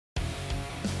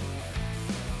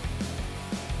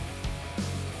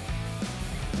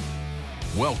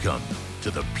Welcome to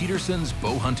the Peterson's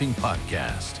Bow Hunting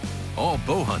Podcast. All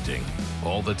bow hunting,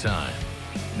 all the time.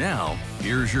 Now,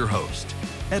 here's your host,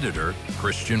 Editor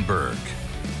Christian Berg.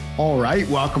 All right,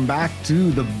 welcome back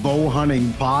to the Bow Hunting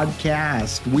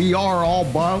Podcast. We are all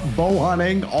bow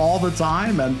hunting all the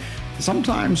time, and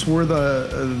sometimes we're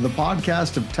the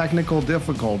podcast of technical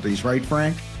difficulties, right,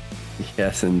 Frank?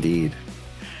 Yes, indeed.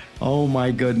 Oh my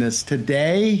goodness.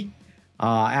 Today,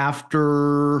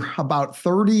 after about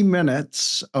 30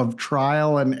 minutes of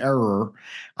trial and error,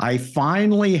 I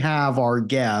finally have our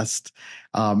guest,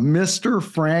 Mr.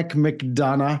 Frank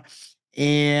McDonough.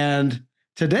 And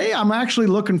today I'm actually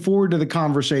looking forward to the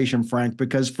conversation, Frank,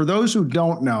 because for those who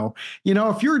don't know,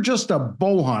 if you're just a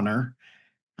bow hunter,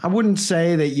 I wouldn't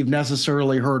say that you've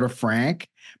necessarily heard of Frank,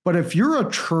 but if you're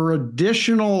a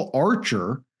traditional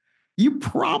archer, you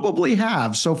probably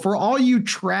have. So for all you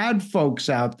trad folks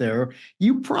out there,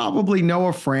 you probably know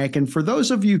of Frank. And for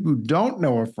those of you who don't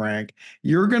know of Frank,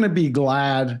 you're going to be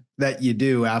glad that you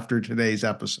do after today's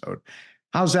episode.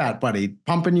 How's that, buddy?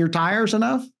 Pumping your tires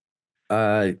enough?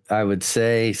 I would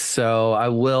say so. I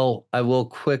will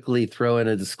quickly throw in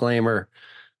a disclaimer.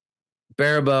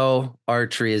 Barebow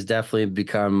archery has definitely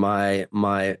become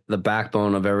the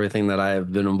backbone of everything that I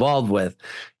have been involved with.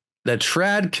 The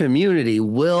trad community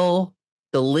will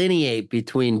delineate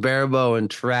between barebow and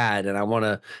trad, and I want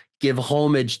to give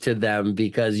homage to them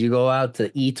because you go out to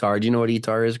ETAR. Do you know what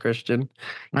ETAR is, Christian?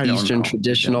 Eastern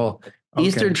Traditional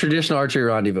Archery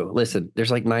Rendezvous. Listen, there's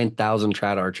like 9,000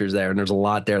 trad archers there, and there's a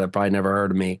lot there that probably never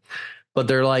heard of me, but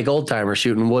they're like old timers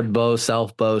shooting wood bow,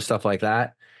 self bow, stuff like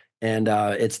that. And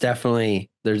there's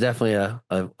definitely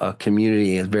a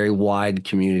community, a very wide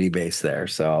community base there.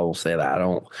 So I will say that I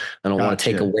don't want to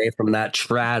take away from that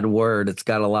trad word. It's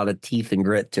got a lot of teeth and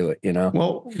grit to it,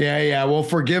 Well, yeah. Well,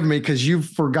 forgive me because you've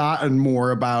forgotten more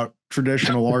about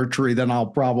traditional archery than I'll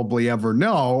probably ever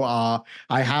know.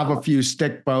 I have a few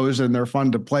stick bows and they're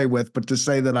fun to play with, but to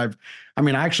say that I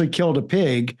actually killed a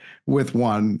pig with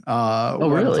one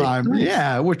one time. Nice.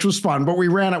 Yeah, which was fun, but we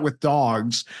ran it with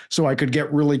dogs so I could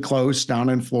get really close down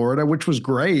in Florida, which was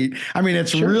great.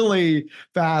 It's really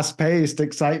fast paced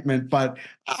excitement, but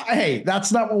hey,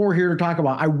 that's not what we're here to talk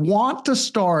about. I want to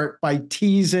start by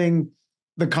teasing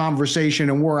the conversation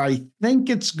and where I think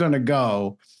it's going to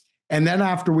go. And then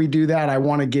after we do that, I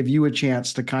want to give you a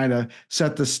chance to kind of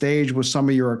set the stage with some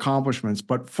of your accomplishments.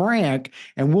 But Frank,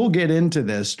 and we'll get into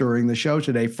this during the show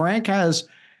today, Frank has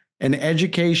an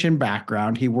education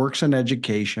background. He works in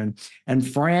education. And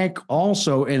Frank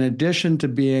also, in addition to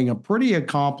being a pretty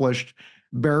accomplished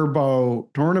barebow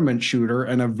tournament shooter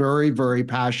and a very, very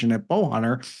passionate bow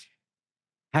hunter,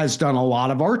 has done a lot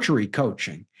of archery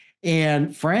coaching.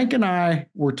 And Frank and I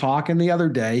were talking the other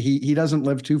day. He doesn't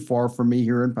live too far from me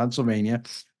here in Pennsylvania,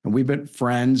 and we've been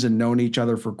friends and known each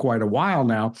other for quite a while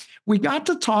now. We got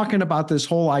to talking about this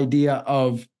whole idea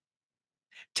of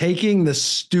taking the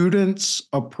student's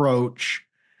approach,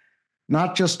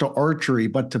 not just to archery,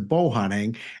 but to bow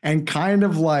hunting, and kind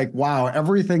of like, wow,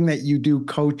 everything that you do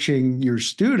coaching your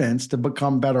students to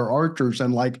become better archers,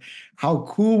 and like, how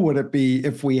cool would it be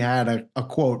if we had a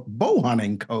quote, bow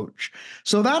hunting coach?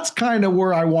 So that's kind of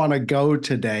where I want to go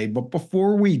today. But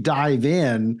before we dive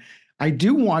in, I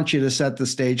do want you to set the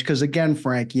stage, because again,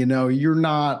 Frank, you're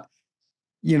not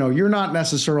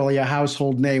necessarily a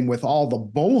household name with all the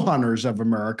bow hunters of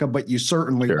America, but you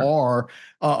certainly are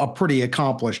a pretty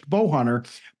accomplished bow hunter.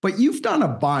 But you've done a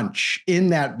bunch in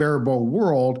that barebow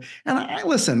world. And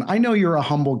I know you're a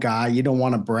humble guy. You don't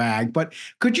want to brag, but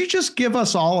could you just give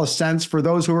us all a sense for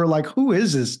those who are like, who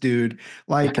is this dude?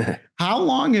 Like, how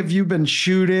long have you been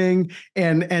shooting?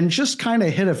 And just kind of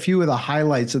hit a few of the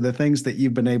highlights of the things that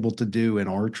you've been able to do in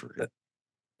archery.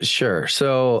 Sure.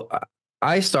 So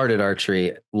I started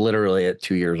archery literally at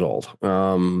 2 years old.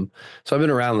 So I've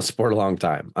been around the sport a long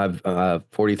time. I've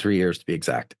 43 years to be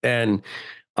exact, and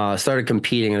started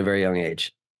competing at a very young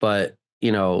age. But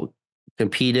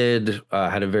competed,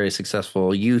 had a very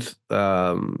successful youth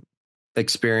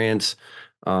experience,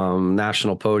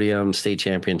 national podium, state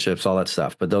championships, all that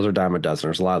stuff. But those are dime a dozen.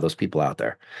 There's a lot of those people out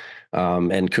there,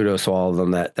 and kudos to all of them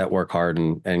that work hard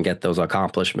and get those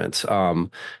accomplishments.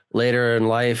 Later in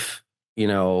life,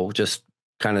 just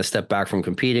kind of stepped back from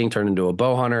competing, turned into a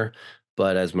bow hunter.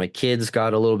 But as my kids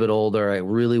got a little bit older, I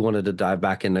really wanted to dive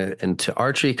back into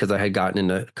archery because I had gotten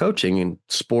into coaching and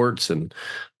sports and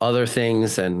other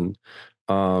things, and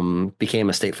became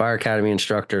a state fire academy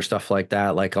instructor, stuff like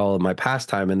that, like all of my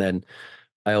pastime. And then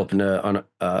I opened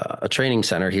a training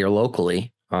center here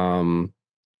locally,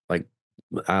 like,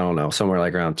 I don't know, somewhere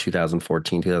like around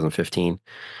 2014, 2015.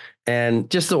 And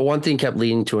just the one thing kept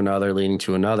leading to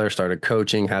another, started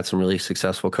coaching, had some really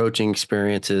successful coaching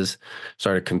experiences,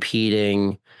 started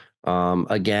competing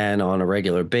again on a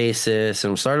regular basis,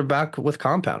 and started back with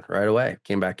compound right away.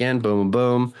 Came back in, boom,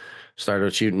 boom,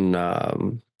 started shooting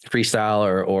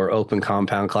freestyle or open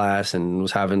compound class and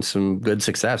was having some good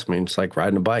success. I mean, it's like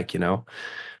riding a bike,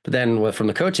 But then from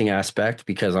the coaching aspect,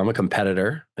 because I'm a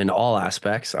competitor in all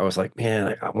aspects, I was like,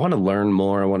 man, I want to learn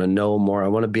more. I want to know more. I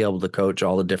want to be able to coach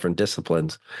all the different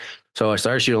disciplines. So I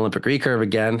started shooting Olympic recurve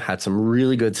again, had some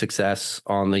really good success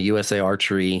on the USA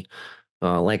Archery,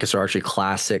 Lancaster Archery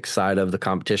Classic side of the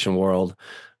competition world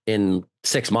in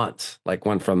 6 months. Like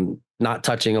went from not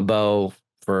touching a bow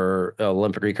for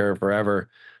Olympic recurve forever.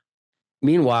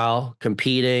 Meanwhile,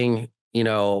 competing,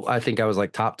 I think I was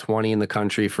like top 20 in the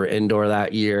country for indoor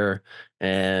that year.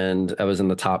 And I was in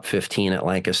the top 15 at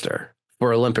Lancaster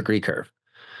for Olympic recurve.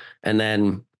 And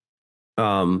then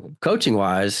coaching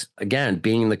wise, again,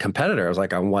 being the competitor, I was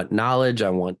like, I want knowledge. I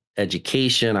want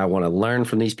education. I want to learn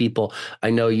from these people.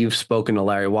 I know you've spoken to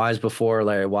Larry Wise before.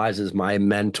 Larry Wise is my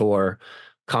mentor,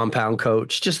 compound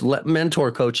coach, just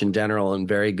mentor coach in general, and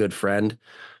very good friend.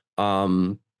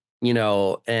 And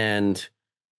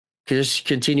just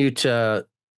continue to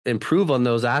improve on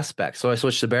those aspects. So I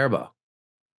switched to barebow,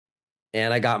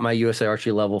 and I got my USA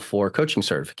Archery Level 4 coaching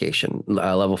certification,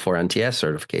 Level 4 NTS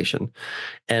certification,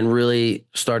 and really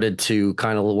started to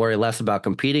kind of worry less about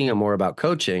competing and more about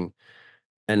coaching.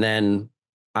 And then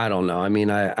I don't know. I mean,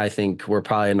 I think we're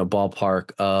probably in a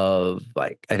ballpark of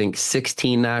I think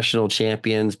 16 national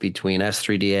champions between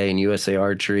S3DA and USA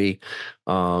Archery.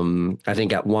 I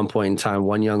think at one point in time,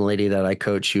 one young lady that I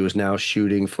coached, she was now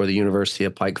shooting for the University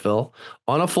of Pikeville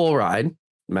on a full ride.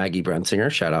 Maggie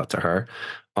Brensinger, shout out to her.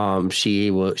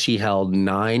 She held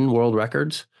 9 world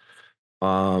records.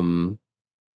 And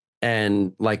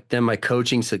then my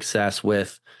coaching success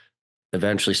with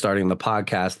eventually starting the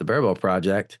podcast, the Barebow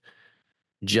Project,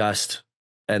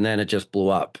 and then it just blew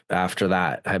up after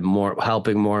that. I had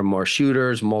helping more and more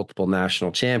shooters, multiple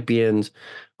national champions,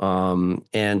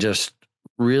 and just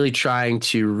really trying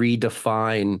to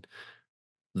redefine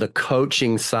the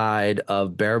coaching side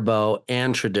of barebow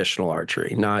and traditional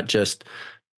archery, not just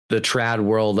the trad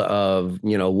world of,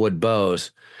 wood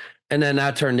bows. And then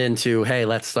that turned into, hey,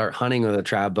 let's start hunting with a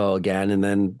trad bow again. And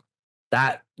then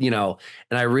that, and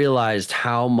I realized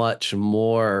how much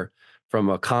more from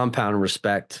a compound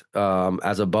respect,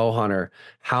 as a bow hunter,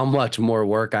 how much more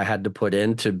work I had to put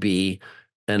in to be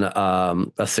a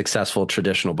successful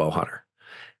traditional bow hunter.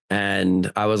 And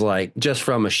I was like, just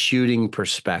from a shooting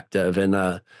perspective and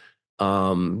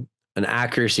an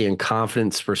accuracy and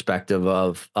confidence perspective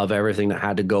of everything that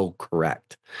had to go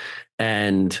correct.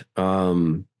 And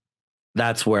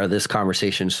that's where this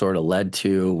conversation sort of led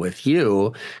to with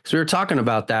you, because we were talking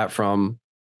about that from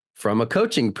a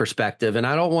coaching perspective. And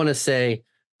I don't want to say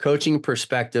coaching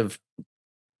perspective,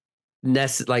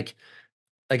 like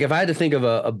if I had to think of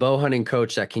a bow hunting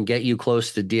coach that can get you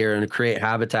close to deer and create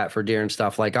habitat for deer and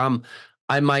stuff,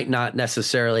 I might not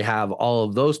necessarily have all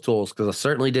of those tools, because I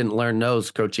certainly didn't learn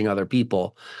those coaching other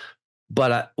people.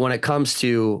 But when it comes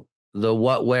to the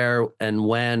what, where, and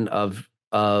when of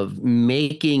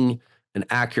making an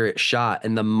accurate shot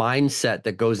and the mindset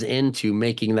that goes into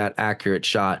making that accurate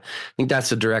shot, I think that's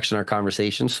the direction our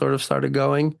conversation sort of started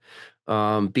going,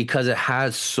 because it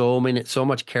has so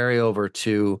much carryover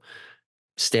to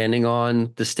standing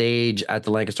on the stage at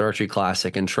the Lancaster Archery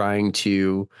Classic and trying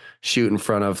to shoot in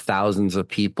front of thousands of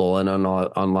people and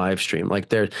on live stream.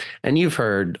 And you've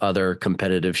heard other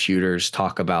competitive shooters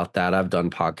talk about that. I've done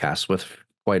podcasts with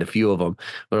quite a few of them.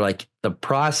 They're like, the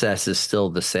process is still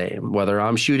the same. Whether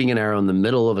I'm shooting an arrow in the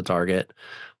middle of a target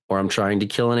or I'm trying to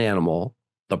kill an animal,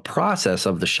 the process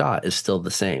of the shot is still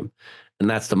the same. And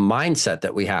that's the mindset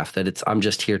that we have, that I'm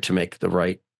just here to make the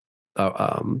right,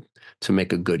 to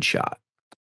make a good shot.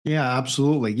 Yeah,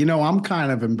 absolutely. I'm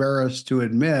kind of embarrassed to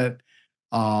admit,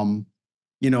 and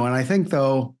I think,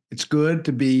 though, it's good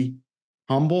to be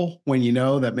humble when you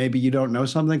know that maybe you don't know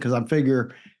something, because I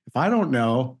figure if I don't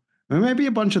know, maybe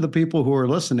a bunch of the people who are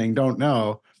listening don't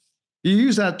know. You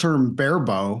use that term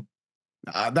barebow.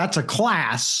 That's a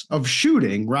class of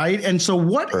shooting, right? And so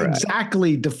what Correct.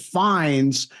 exactly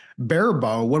defines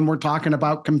barebow when we're talking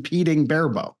about competing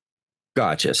barebow?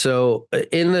 Gotcha. So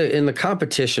in the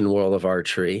competition world of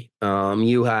archery,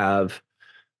 you have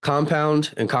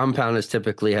compound, and compound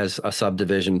has a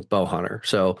subdivision, bow hunter.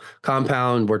 So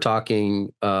compound, we're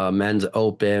talking men's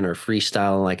open or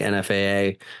freestyle, like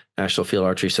NFAA, National Field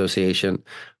Archery Association.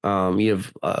 You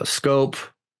have scope,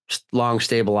 long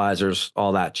stabilizers,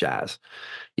 all that jazz.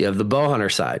 You have the bow hunter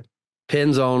side,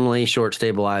 Pins only, short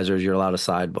stabilizers, you're allowed a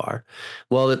sidebar.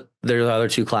 Well, there's other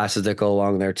two classes that go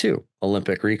along there too.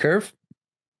 Olympic recurve.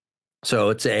 So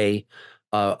it's an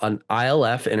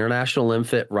ILF, International Limb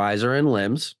Fit riser and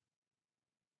limbs,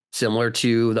 similar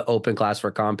to the open class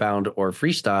for compound or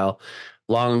freestyle,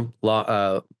 long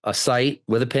a sight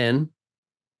with a pin,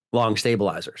 long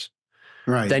stabilizers.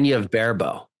 Right. Then you have bare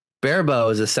bow. Bare bow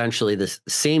is essentially the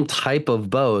same type of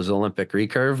bow as Olympic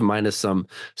recurve, minus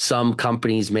some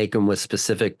companies make them with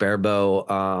specific bare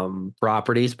bow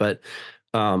properties, but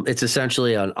it's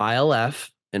essentially an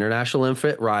ILF, International Limb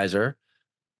Fit riser,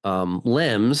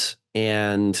 limbs,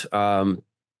 and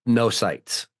no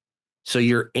sights. So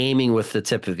you're aiming with the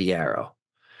tip of the arrow,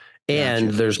 and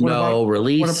Gotcha. there's What no about-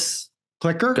 release.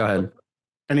 Clicker? Go ahead.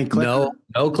 Any clicker?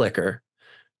 No clicker,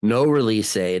 no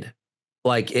release aid.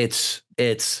 Like it's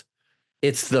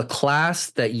the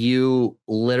class that you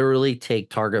literally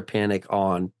take target panic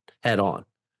on head on.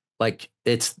 Like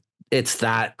it's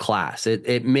that class.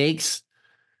 It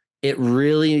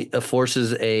really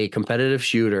forces a competitive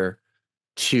shooter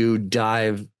to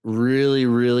dive really,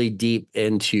 really deep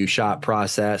into shot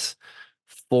process,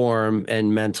 form,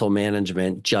 and mental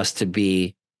management just to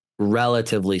be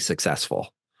relatively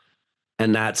successful.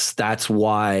 And that's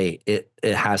why it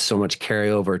has so much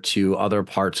carryover to other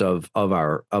parts of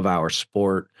our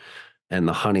sport and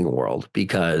the hunting world,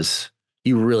 because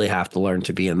you really have to learn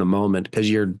to be in the moment, because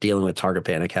you're dealing with target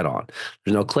panic head on.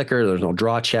 There's no clicker, there's no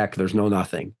draw check, there's no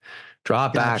nothing. Draw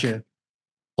it back,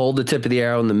 hold the tip of the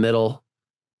arrow in the middle,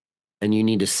 and you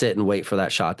need to sit and wait for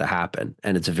that shot to happen.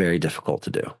 And it's very difficult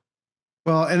to do.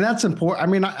 Well, and that's important.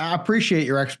 I mean, I appreciate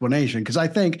your explanation, because I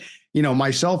think,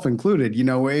 myself included,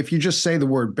 if you just say the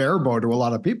word bare bow to a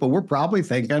lot of people, we're probably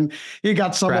thinking you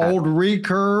got some old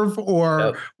recurve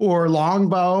or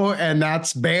longbow, and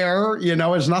that's bare,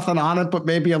 there's nothing on it, but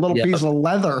maybe a little piece of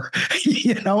leather,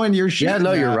 and you're shooting. Yeah,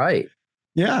 no, you're right.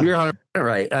 Yeah, you're 100%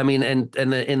 right. I mean, and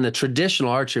in the traditional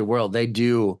archery world, they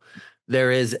do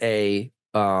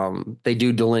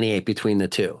delineate between the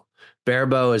two. Bare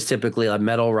bow is typically a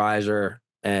metal riser,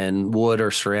 and wood or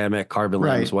ceramic, carbon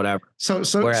limbs, whatever. So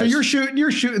you're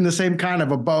shooting the same kind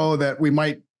of a bow that we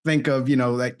might think of,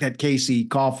 that Casey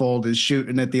Caulfield is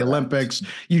shooting at the Olympics.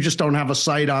 You just don't have a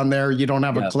sight on there. You don't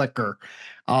have a clicker.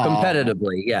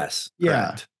 Competitively, yes.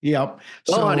 Correct. Yep.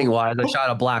 Bow hunting wise, I shot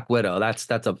a black widow.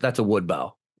 That's a wood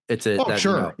bow. It's a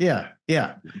sure.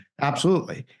 Yeah,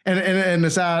 absolutely. And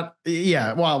is that,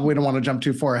 well, we don't want to jump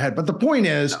too far ahead, but the point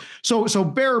is, so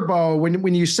bare bow,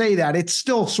 when you say that, it's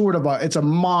still sort of it's a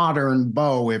modern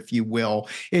bow, if you will.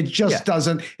 It just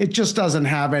doesn't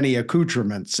have any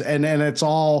accoutrements, and it's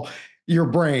all your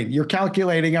brain. You're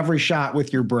calculating every shot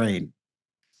with your brain.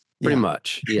 Pretty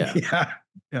much. Yeah.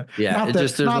 Yeah. Not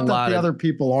that the other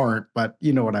people aren't, but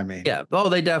you know what I mean. Yeah. Oh,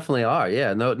 they definitely are.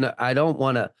 Yeah. No, I don't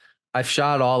want to. I've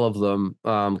shot all of them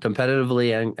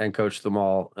competitively and coached them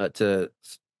all to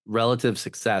relative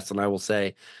success. And I will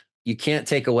say, you can't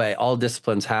take away, all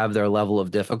disciplines have their level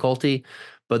of difficulty,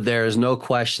 but there is no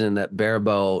question that bare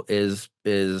bow is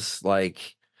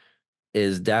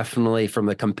definitely, from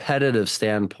a competitive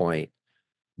standpoint,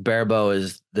 bare bow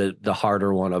is the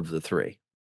harder one of the three.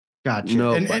 Gotcha.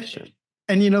 No question.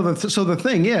 And so the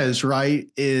thing is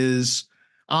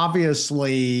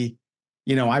obviously,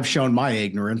 I've shown my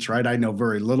ignorance, right? I know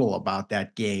very little about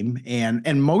that game.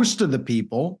 And most of the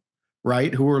people,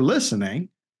 right, who are listening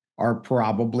are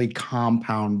probably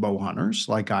compound bow hunters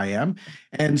like I am.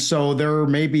 And so they're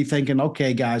maybe thinking,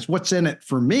 okay, guys, what's in it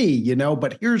for me?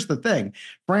 But here's the thing.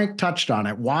 Frank touched on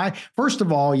it. Why? First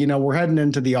of all, we're heading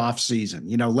into the off season.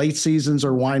 Late seasons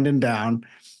are winding down.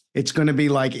 It's going to be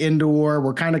like indoor.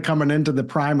 We're kind of coming into the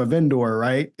prime of indoor,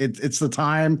 right? It's the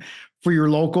time for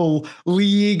your local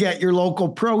league at your local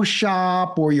pro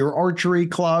shop or your archery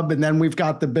club. And then we've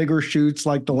got the bigger shoots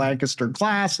like the Lancaster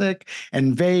Classic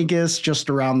and Vegas just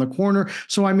around the corner.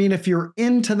 So, I mean, if you're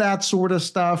into that sort of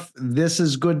stuff, this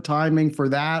is good timing for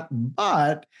that.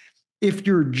 But if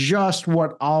you're just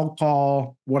what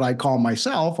I call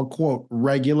myself, a quote,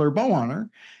 regular bow hunter,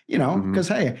 because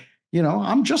hey,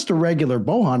 I'm just a regular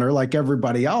bow hunter like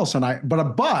everybody else.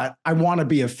 But I want to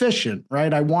be efficient,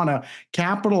 right? I want to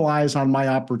capitalize on my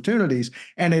opportunities.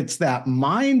 And it's that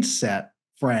mindset,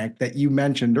 Frank, that you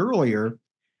mentioned earlier.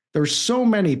 There's so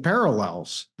many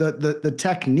parallels. The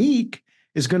technique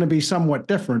is going to be somewhat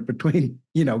different between,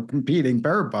 competing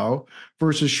bare bow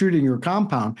versus shooting your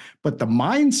compound. But the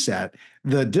mindset,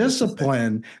 the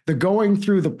discipline, the going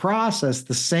through the process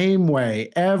the same way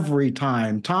every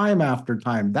time after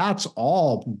time, that's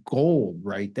all gold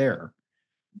right there.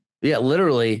 Yeah,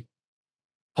 literally,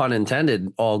 pun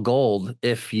intended, all gold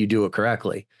if you do it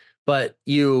correctly. But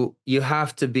you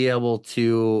have to be able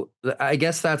to, I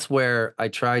guess that's where I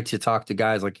try to talk to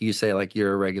guys like you say, like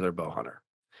you're a regular bow hunter.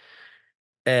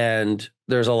 And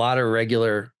there's a lot of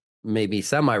regular, maybe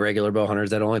semi-regular bow hunters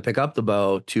that only pick up the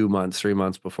bow 2 months, 3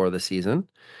 months before the season.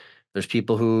 There's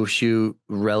people who shoot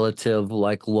relative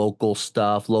like local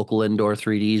stuff, local indoor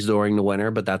 3Ds during the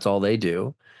winter, but that's all they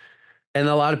do. And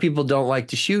a lot of people don't like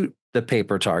to shoot the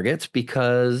paper targets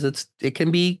because it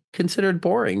can be considered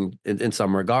boring in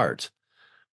some regards.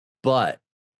 But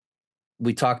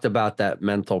we talked about that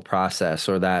mental process,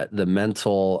 or that the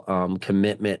mental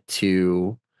commitment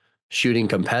to shooting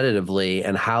competitively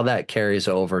and how that carries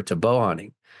over to bow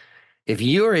hunting. If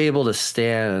you are able to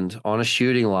stand on a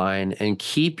shooting line and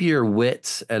keep your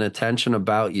wits and attention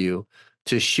about you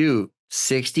to shoot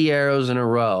 60 arrows in a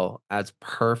row as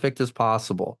perfect as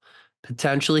possible,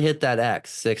 potentially hit that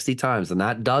X 60 times, and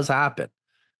that does happen.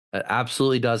 It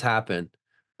absolutely does happen.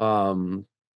 In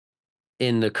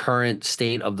the current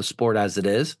state of the sport as it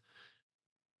is,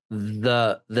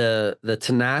 the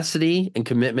tenacity and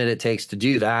commitment it takes to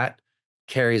do that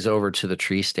carries over to the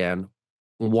tree stand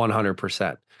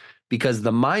 100%, because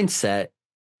the mindset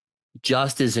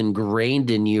just is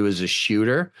ingrained in you as a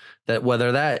shooter, that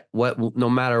no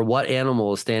matter what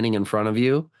animal is standing in front of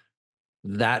you,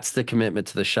 that's the commitment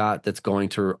to the shot that's going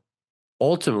to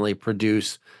ultimately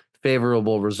produce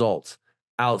favorable results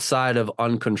outside of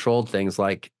uncontrolled things,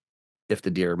 like if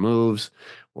the deer moves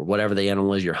or whatever the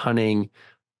animal is you're hunting,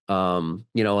 and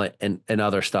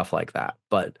other stuff like that.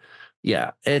 But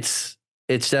yeah, it's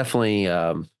definitely,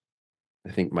 I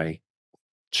think my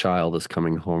child is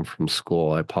coming home from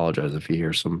school. I apologize if you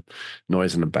hear some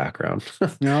noise in the background.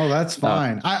 No, that's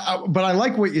fine. But I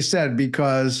like what you said,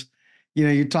 because,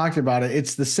 you talked about it.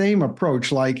 It's the same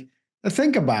approach. Like,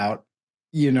 think about,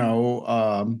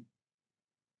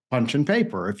 punch and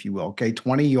paper, if you will. Okay.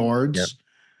 20 yards, Yep.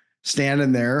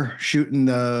 standing there, shooting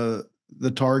the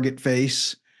target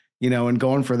face, and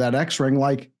going for that X ring.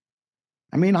 Like,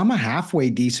 I mean, I'm a halfway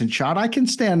decent shot. I can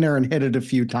stand there and hit it a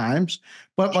few times,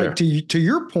 but Sure. like to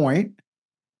your point,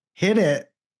 hit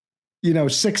it,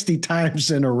 60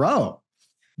 times in a row.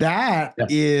 That Yeah.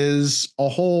 is a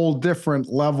whole different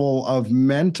level of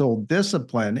mental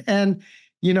discipline. And,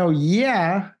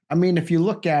 yeah, I mean, if you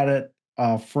look at it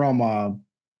from a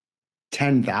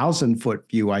 10,000-foot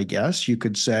view, I guess you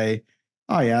could say,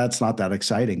 oh, yeah, it's not that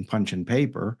exciting, punch and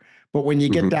paper. But when you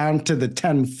get down to the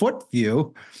 10-foot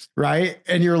view, right,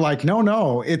 and you're like,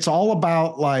 no, it's all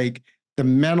about like the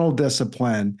mental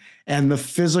discipline and the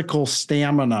physical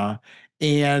stamina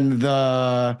and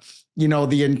the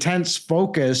intense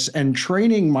focus and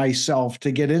training myself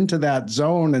to get into that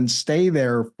zone and stay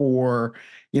there for,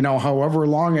 however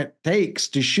long it takes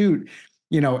to shoot,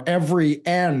 every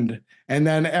end and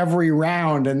then every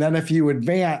round. And then if you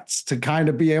advance, to kind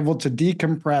of be able to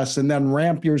decompress and then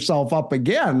ramp yourself up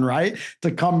again, right?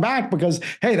 To come back, because,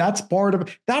 hey, that's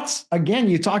again,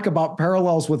 you talk about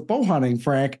parallels with bow hunting,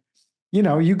 Frank.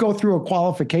 You go through a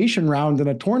qualification round in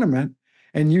a tournament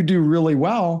and you do really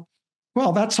well.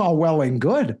 Well, that's all well and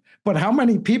good. But how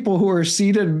many people who are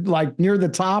seated like near the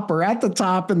top or at the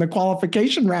top in the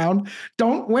qualification round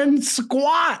don't win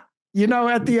squat,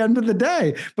 at the end of the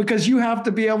day? Because you have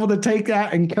to be able to take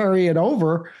that and carry it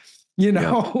over,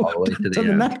 all the way to to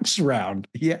the next round.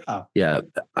 Yeah. Yeah.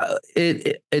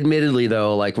 It admittedly,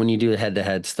 though, like when you do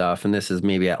head-to-head stuff, and this is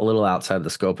maybe a little outside the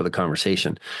scope of the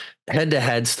conversation,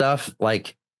 head-to-head stuff,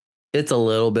 like, it's a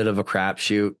little bit of a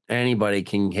crapshoot. Anybody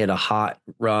can hit a hot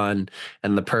run,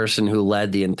 and the person who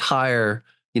led the entire,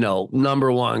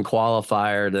 number one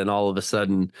qualifier, then all of a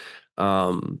sudden,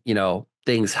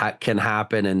 things can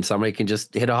happen, and somebody can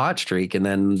just hit a hot streak, and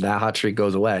then that hot streak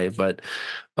goes away. But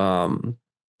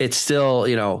it's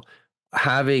still,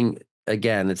 having,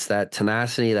 again, it's that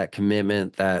tenacity, that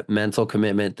commitment, that mental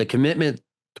commitment, the commitment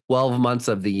 12 months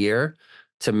of the year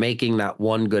to making that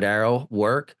one good arrow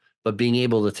work, but being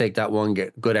able to take that one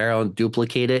good arrow and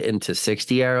duplicate it into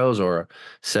 60 arrows or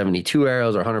 72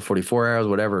 arrows or 144 arrows,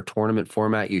 whatever tournament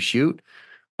format you shoot.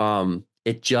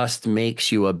 It just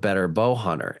makes you a better bow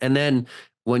hunter. And then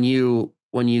when you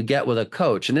get with a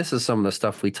coach, and this is some of the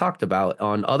stuff we talked about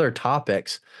on other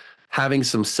topics, having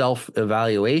some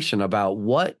self-evaluation about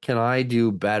what can I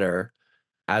do better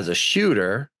as a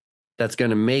shooter that's going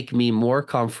to make me more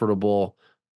comfortable,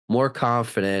 more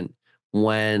confident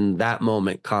when that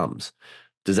moment comes.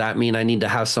 Does that mean I need to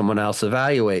have someone else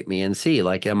evaluate me and see,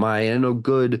 like, am I in a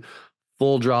good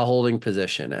full draw holding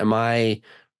position? Am I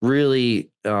really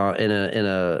in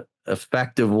a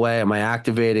effective way? Am I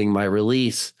activating my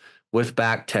release with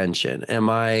back tension? Am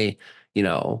I,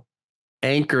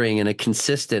 anchoring in a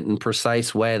consistent and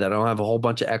precise way, that I don't have a whole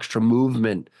bunch of extra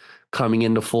movement coming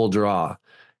into full draw.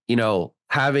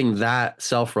 Having that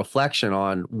self-reflection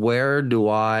on where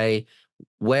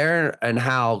and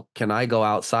how can I go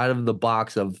outside of the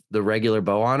box of the regular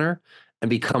bow hunter and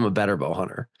become a better bow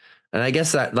hunter. And I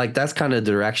guess that's kind of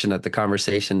the direction that the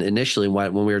conversation initially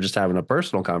went when we were just having a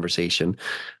personal conversation.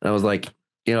 And I was like,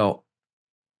 anything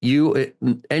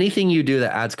you do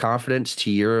that adds confidence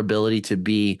to your ability to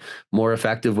be more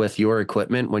effective with your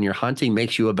equipment when you're hunting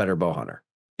makes you a better bow hunter.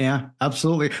 Yeah,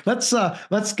 absolutely. Let's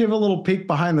give a little peek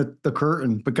behind the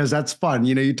curtain, because that's fun.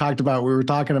 We were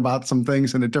talking about some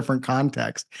things in a different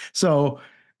context. So,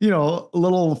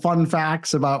 little fun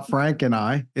facts about Frank and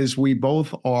I is we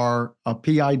both are a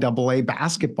PIAA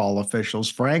basketball officials.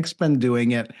 Frank's been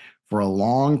doing it for a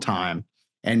long time,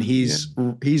 and he's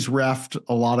reffed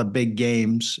a lot of big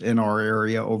games in our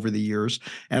area over the years.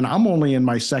 And I'm only in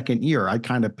my second year. I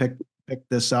kind of picked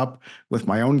this up with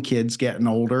my own kids getting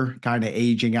older, kind of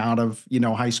aging out of,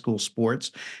 high school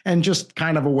sports, and just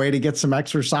kind of a way to get some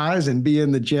exercise and be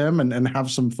in the gym and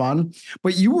have some fun.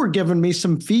 But you were giving me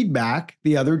some feedback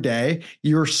the other day.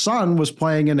 Your son was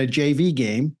playing in a JV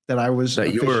game that I was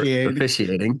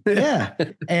officiating. Yeah.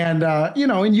 And,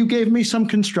 and you gave me some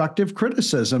constructive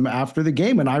criticism after the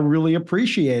game. And I really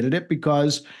appreciated it,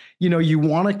 because, you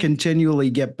want to continually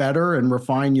get better and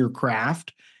refine your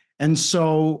craft. And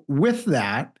so with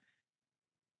that,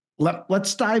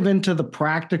 let's dive into the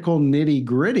practical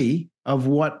nitty-gritty of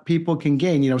what people can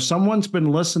gain. Someone's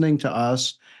been listening to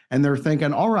us and they're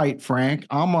thinking, all right, Frank,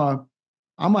 I'm a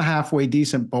halfway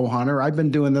decent bow hunter. I've been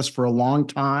doing this for a long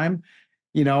time.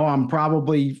 I'm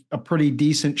probably a pretty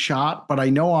decent shot, but I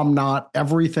know I'm not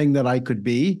everything that I could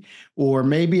be. Or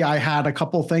maybe I had a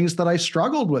couple things that I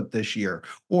struggled with this year.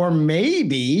 Or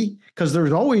maybe, because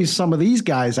there's always some of these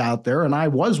guys out there, and I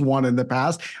was one in the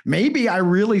past, maybe I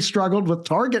really struggled with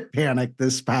target panic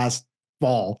this past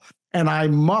fall, and I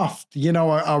muffed,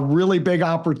 a really big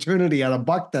opportunity at a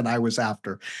buck that I was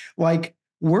after.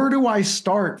 Where do I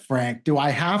start, Frank? Do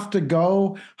I have to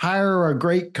go hire a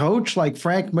great coach like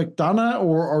Frank McDonough,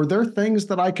 or are there things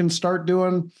that I can start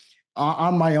doing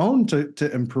on my own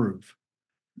to improve?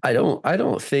 I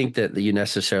don't think that you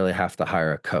necessarily have to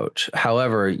hire a coach.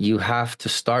 However, you have to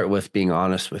start with being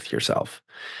honest with yourself.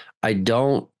 I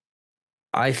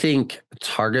think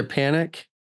target panic,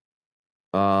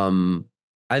 I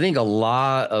think a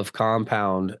lot of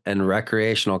compound and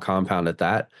recreational compound at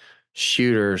that,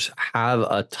 shooters have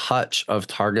a touch of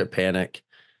target panic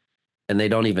and they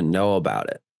don't even know about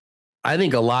it. I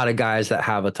think a lot of guys that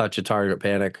have a touch of target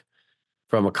panic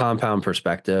from a compound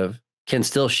perspective can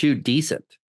still shoot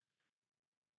decent.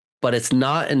 But it's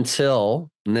not until,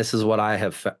 and this is what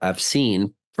I've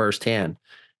seen firsthand,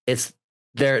 those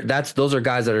are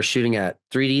guys that are shooting at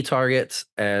 3D targets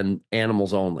and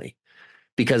animals only,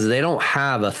 because they don't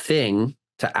have a thing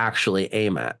to actually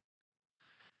aim at.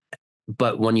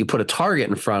 But when you put a target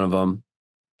in front of them,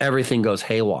 everything goes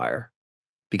haywire,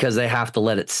 because they have to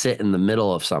let it sit in the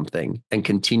middle of something and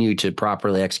continue to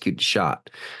properly execute the shot.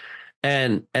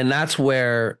 And that's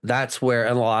where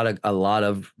a lot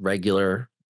of regular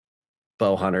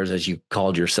bow hunters, as you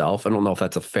called yourself, I don't know if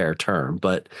that's a fair term,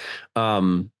 but a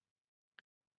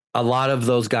lot of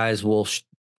those guys will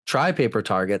try paper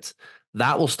targets.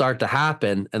 That will start to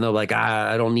happen, and they're like,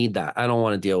 I don't need that. I don't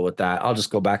want to deal with that. I'll just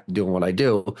go back to doing what I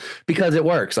do, because it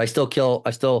works. I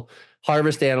still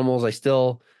harvest animals. I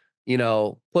still,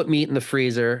 put meat in the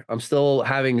freezer. I'm still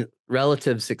having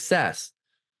relative success,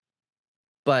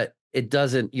 but it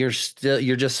doesn't, you're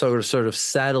just sort of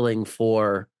settling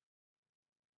for,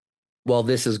 well,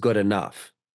 this is good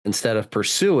enough, instead of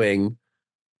pursuing,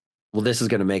 well, this is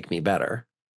going to make me better.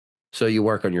 So you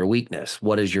work on your weakness.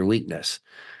 What is your weakness?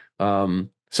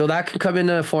 So that can come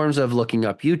in forms of looking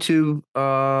up YouTube.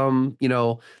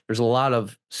 There's a lot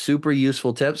of super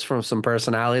useful tips from some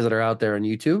personalities that are out there on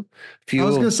YouTube. I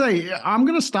was going to say, I'm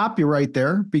going to stop you right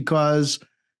there, because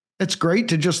it's great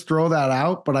to just throw that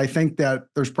out, but I think that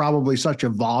there's probably such a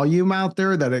volume out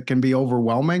there that it can be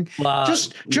overwhelming.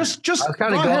 Just I was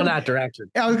kind of going that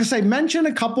direction. I was going to say, mention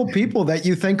a couple people that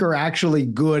you think are actually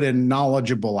good and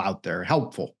knowledgeable out there,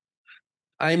 helpful.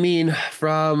 I mean,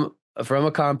 from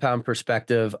a compound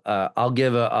perspective, I'll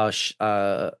give a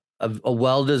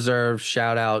well-deserved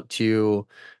shout out to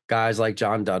guys like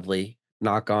John Dudley,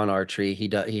 Knock On Archery.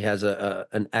 He has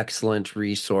an excellent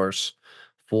resource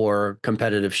for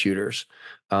competitive shooters.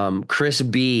 Chris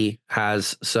B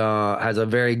has a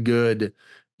very good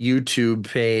YouTube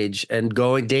page, and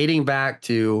dating back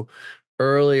to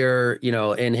earlier,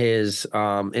 in his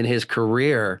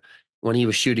career, when he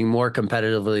was shooting more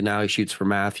competitively. Now he shoots for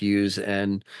Matthews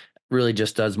and really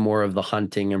just does more of the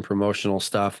hunting and promotional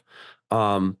stuff.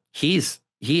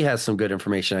 He has some good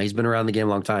information. He's been around the game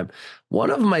a long time. One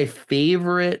of my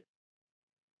favorite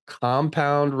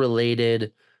compound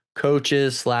related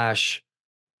coaches slash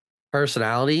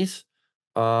personalities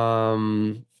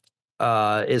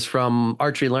is from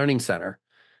Archery Learning Center.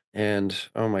 And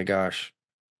oh my gosh,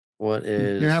 what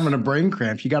is... You're having a brain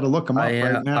cramp. You got to look him up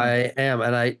right now. I am.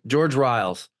 And George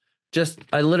Riles,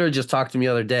 I literally just talked to him the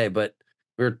other day, but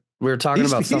we were talking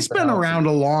about something. He's been around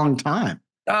a long time.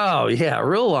 Oh yeah, a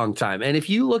real long time. And if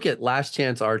you look at Last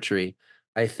Chance Archery,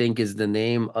 I think is the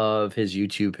name of his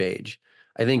YouTube page.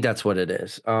 I think that's what it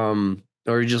is. Or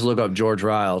you just look up George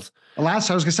Riles. I was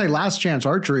going to say Last Chance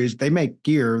Archery, they make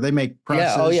gear, they make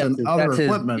presses and other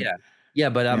equipment. Yeah,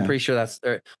 but I'm pretty sure that's,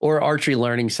 or Archery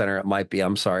Learning Center. It might be.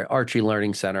 I'm sorry, Archery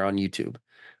Learning Center on YouTube.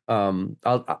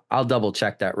 I'll double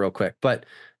check that real quick. But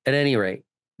at any rate,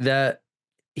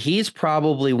 he's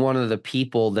probably one of the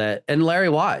people that, and Larry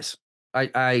Wise.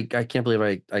 I can't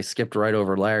believe I skipped right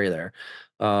over Larry there.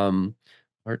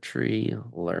 Archery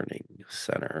Learning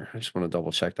Center. I just want to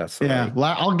double check that. Yeah,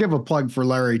 I'll give a plug for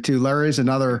Larry too. Larry's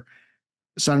another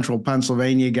Central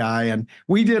Pennsylvania guy, and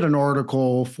we did an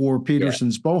article for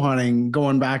Peterson's Bow Hunting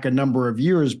going back a number of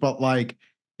years, but like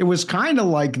it was kind of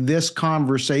like this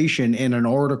conversation in an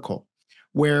article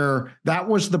where that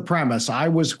was the premise. I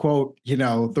was, quote,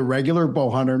 the regular bow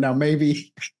hunter. Now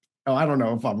maybe I don't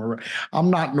know if I'm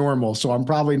not normal, so I'm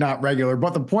probably not regular,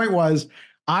 but the point was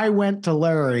I went to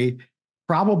Larry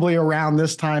probably around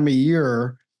this time of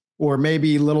year, or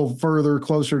maybe a little further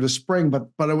closer to spring.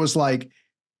 But it was like,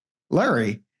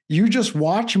 Larry, you just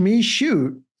watch me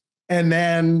shoot. And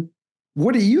then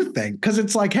what do you think? Because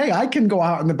it's like, hey, I can go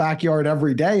out in the backyard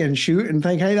every day and shoot and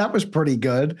think, hey, that was pretty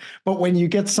good. But when you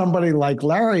get somebody like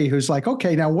Larry, who's like,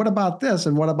 okay, now what about this?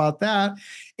 And what about that?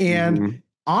 And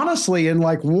honestly, in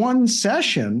like one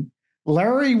session,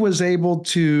 Larry was able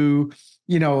to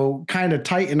kind of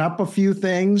tighten up a few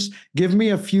things, give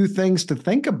me a few things to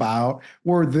think about,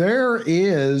 where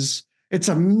it's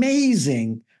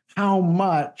amazing how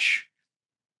much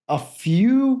a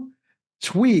few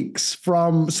tweaks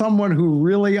from someone who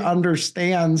really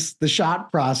understands the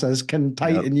shot process can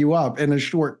tighten you up in a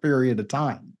short period of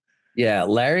time. Yeah.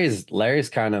 Larry's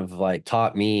kind of like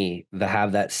taught me to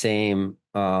have that same,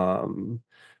 that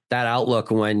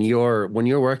outlook when you're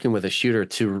working with a shooter,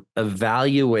 to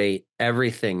evaluate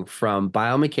everything from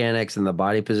biomechanics and the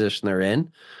body position they're in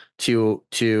to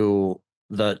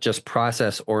the just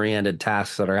process oriented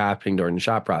tasks that are happening during the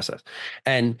shot process.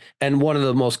 And one of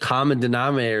the most common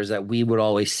denominators that we would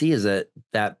always see is that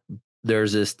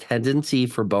there's this tendency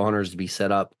for bow hunters to be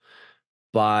set up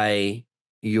by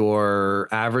your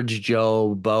average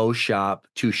Joe bow shop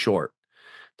too short.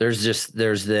 It's just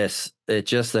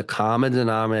the common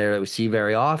denominator that we see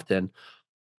very often.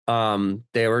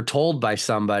 They were told by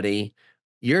somebody,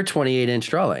 you're 28-inch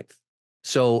draw length.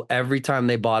 So every time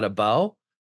they bought a bow,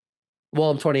 well,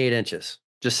 I'm 28 inches.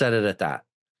 Just set it at that.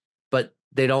 But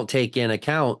they don't take in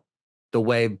account the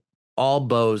way all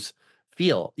bows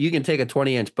feel. You can take a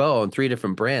 20-inch bow on 3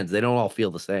 different brands. They don't all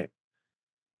feel the same.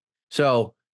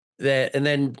 So and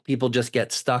then people just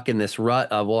get stuck in this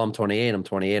rut of, well, I'm 28.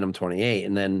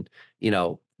 And then,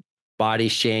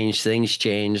 bodies change, things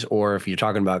change. Or if you're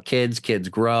talking about kids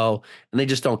grow and they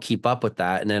just don't keep up with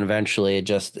that. And then eventually it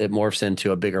morphs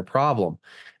into a bigger problem,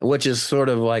 which is sort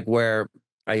of like where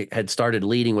I had started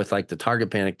leading with like the target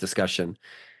panic discussion.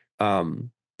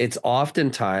 It's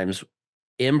oftentimes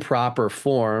improper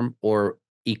form or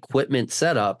equipment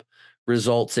setup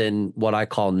results in what I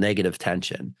call negative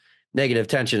tension. Negative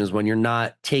tension is when you're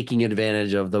not taking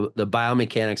advantage of the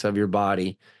biomechanics of your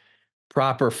body,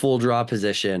 proper full draw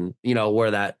position,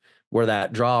 where that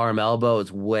draw arm elbow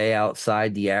is way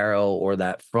outside the arrow, or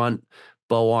that front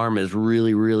bow arm is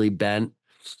really, really bent,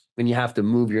 and you have to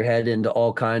move your head into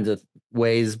all kinds of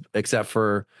ways except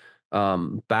for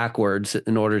backwards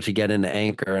in order to get into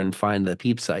anchor and find the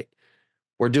peep sight.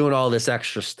 We're doing all this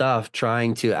extra stuff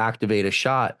trying to activate a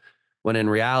shot, when in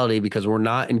reality, because we're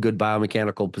not in good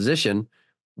biomechanical position,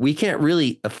 we can't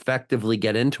really effectively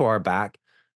get into our back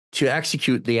to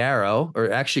execute the arrow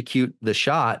or execute the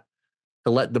shot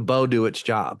to let the bow do its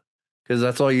job. Because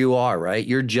that's all you are, right?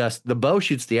 The bow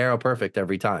shoots the arrow perfect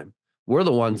every time. We're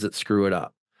the ones that screw it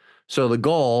up. So the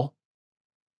goal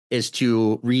is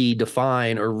to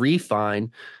redefine or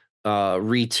refine,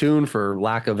 retune, for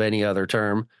lack of any other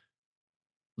term,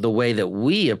 the way that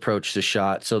we approach the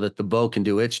shot so that the bow can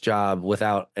do its job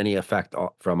without any effect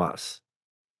from us.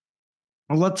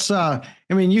 Well, let's,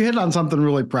 you hit on something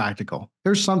really practical.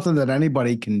 There's something that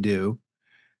anybody can do.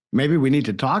 Maybe we need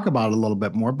to talk about it a little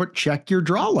bit more, but check your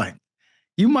draw length.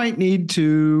 you might need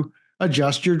to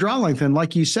adjust your draw length. And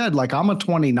like you said, like I'm a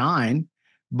 29,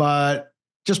 but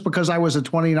just because I was a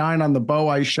 29 on the bow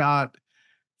I shot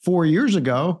 4 years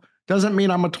ago doesn't mean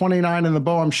I'm a 29 in the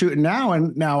bow I'm shooting now.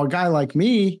 And now a guy like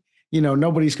me,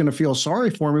 nobody's going to feel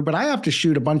sorry for me, but I have to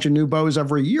shoot a bunch of new bows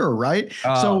every year, right?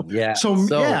 Oh, yeah.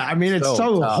 Yeah, I mean, it's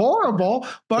so horrible,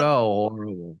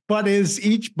 but is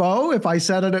each bow, if I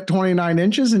set it at 29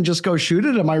 inches and just go shoot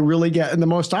it, am I really getting the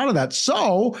most out of that?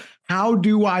 So how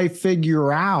do I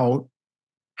figure out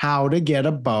how to get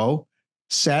a bow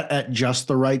set at just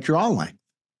the right draw length?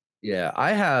 Yeah,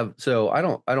 I still have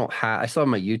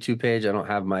my YouTube page. I don't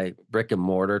have my brick and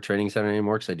mortar training center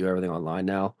anymore because I do everything online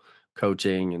now,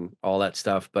 coaching and all that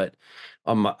stuff. But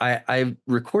I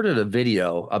recorded a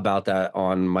video about that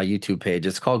on my YouTube page.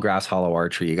 It's called Grass Hollow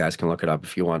Archery. You guys can look it up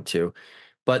if you want to.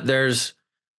 But there's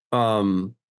the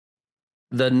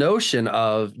notion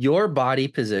of your body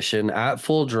position at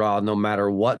full draw, no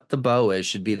matter what the bow is,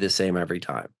 should be the same every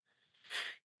time.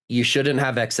 You shouldn't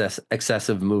have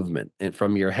excessive movement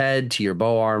from your head to your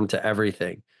bow arm to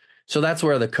everything. So that's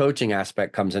where the coaching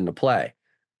aspect comes into play.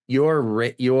 You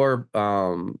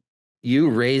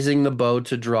raising the bow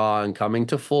to draw and coming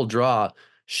to full draw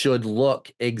should look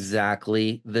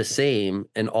exactly the same,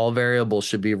 and all variables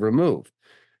should be removed.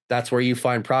 That's where you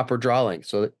find proper draw length.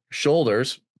 So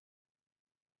shoulders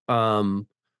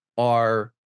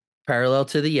are parallel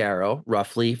to the arrow,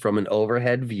 roughly from an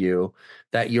overhead view,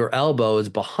 that your elbow is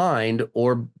behind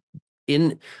or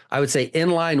I would say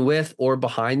in line with or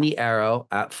behind the arrow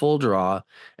at full draw,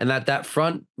 and that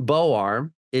front bow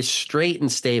arm is straight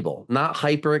and stable, not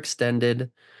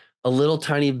hyperextended, a little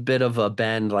tiny bit of a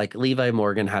bend. Like Levi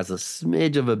Morgan has a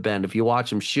smidge of a bend. If you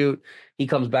watch him shoot, he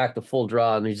comes back to full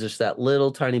draw and he's just that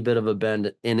little tiny bit of a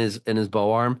bend in his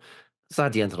bow arm. It's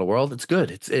not the end of the world. It's good.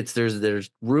 There's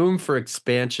room for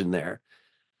expansion there,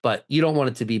 but you don't want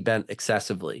it to be bent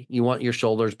excessively. You want your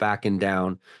shoulders back and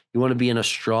down. You want to be in a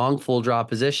strong full draw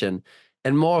position.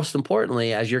 And most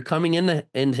importantly, as you're coming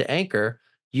into anchor,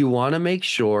 you want to make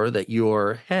sure that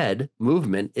your head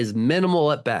movement is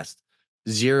minimal at best,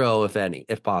 0 if any,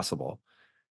 if possible.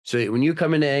 So when you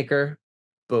come into anchor,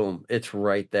 boom, it's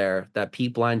right there. That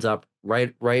peep lines up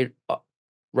right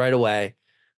away.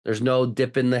 There's no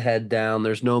dipping the head down.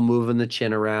 There's no moving the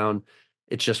chin around.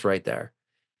 It's just right there.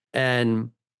 And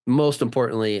most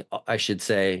importantly, I should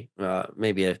say,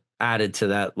 maybe added to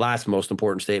that last most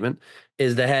important statement,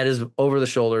 is the head is over the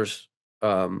shoulders,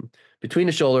 between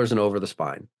the shoulders and over the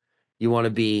spine. You want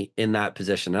to be in that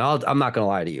position. And I'm not going to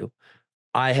lie to you.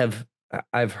 I've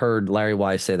heard Larry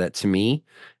Wise say that to me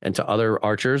and to other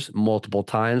archers multiple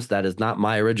times. That is not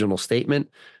my original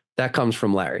statement. That comes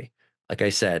from Larry. Like I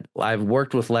said, I've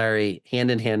worked with Larry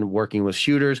hand in hand working with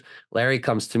shooters. Larry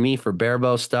comes to me for bare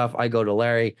bow stuff. I go to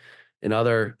Larry in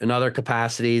other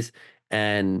capacities.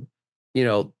 And,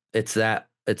 it's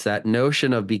that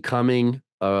notion of becoming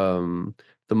the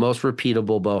most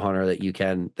repeatable bow hunter that you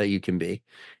can be,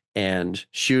 and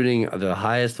shooting the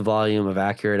highest volume of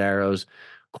accurate arrows,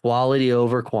 quality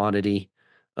over quantity,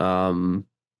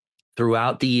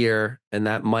 throughout the year. And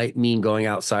that might mean going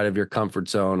outside of your comfort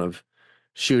zone of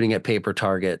shooting at paper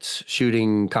targets,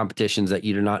 shooting competitions that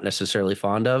you're not necessarily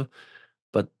fond of.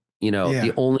 But,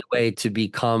 the only way to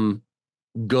become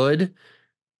good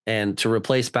and to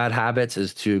replace bad habits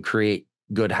is to create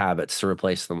good habits to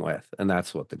replace them with. And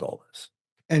that's what the goal is.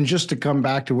 And just to come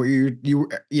back to what you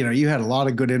had a lot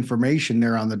of good information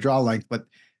there on the draw length, but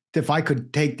if I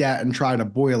could take that and try to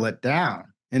boil it down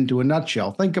into a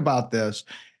nutshell, think about this.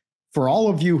 For all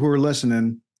of you who are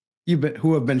listening,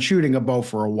 who have been shooting a bow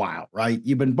for a while, right?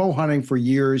 You've been bow hunting for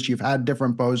years. You've had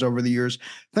different bows over the years.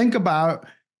 Think about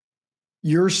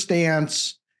your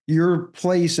stance, your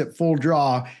place at full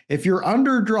draw. If you're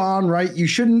underdrawn, right, you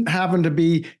shouldn't happen to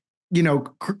be,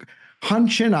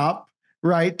 hunching up,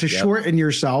 right, to shorten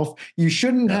yourself. You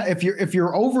shouldn't if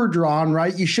you're overdrawn,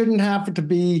 right, you shouldn't have to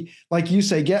be, like you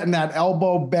say, getting that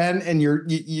elbow bent and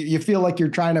you feel like you're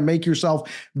trying to make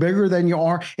yourself bigger than you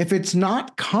are. If it's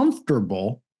not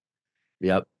comfortable,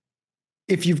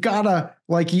 if you've got to,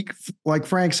 like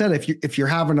Frank said, if you're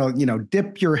having to,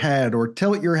 dip your head or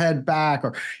tilt your head back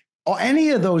or any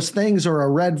of those things are a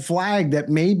red flag that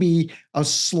maybe a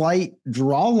slight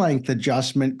draw length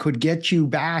adjustment could get you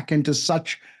back into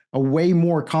such a way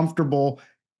more comfortable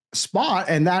spot.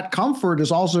 And that comfort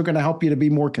is also going to help you to be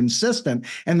more consistent.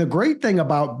 And the great thing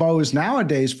about bows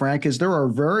nowadays, Frank, is there are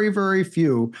very, very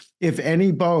few, if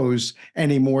any, bows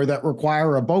anymore that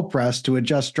require a bow press to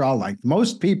adjust draw length.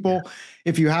 Most people,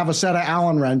 if you have a set of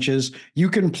Allen wrenches, you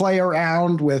can play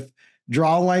around with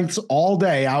draw lengths all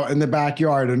day out in the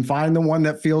backyard and find the one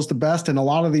that feels the best. And a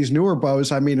lot of these newer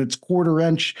bows, I mean, it's quarter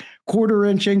inch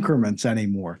increments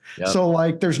anymore. Yep. So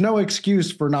like, there's no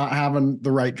excuse for not having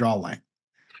the right draw length.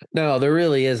 No, there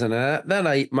really isn't.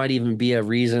 That might even be a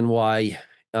reason why,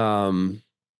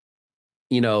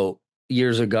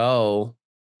 years ago,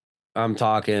 I'm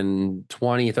talking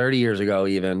 20, 30 years ago,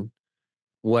 even,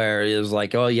 where it was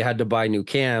like, oh, you had to buy new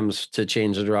cams to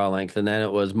change the draw length. And then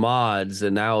it was mods.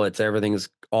 And now everything's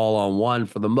all on one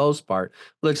for the most part,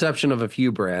 with the exception of a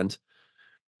few brands.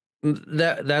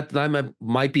 That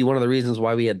might be one of the reasons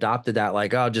why we adopted that.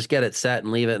 Like, oh, just get it set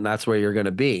and leave it. And that's where you're going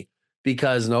to be,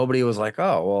 because nobody was like,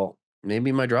 oh, well,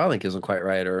 maybe my draw length isn't quite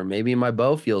right. Or maybe my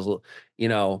bow feels,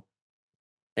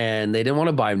 and they didn't want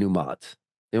to buy new mods.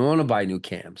 They didn't want to buy new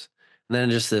cams. And then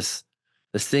just this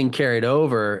thing carried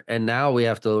over, and now we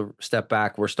have to step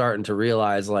back. We're starting to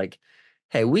realize, like,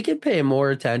 hey, we can pay more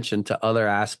attention to other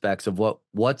aspects of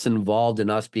what's involved in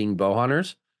us being bow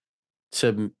hunters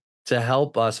to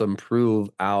help us improve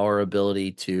our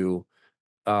ability to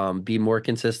be more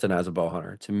consistent as a bow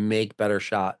hunter, to make better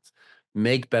shots,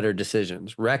 make better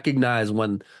decisions, recognize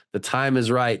when the time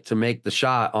is right to make the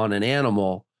shot on an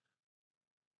animal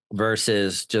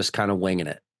versus just kind of winging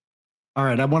it. All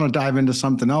right, I want to dive into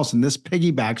something else, and this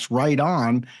piggybacks right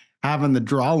on having the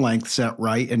draw length set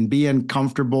right and being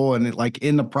comfortable and like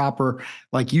in the proper,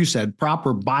 like you said,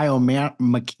 proper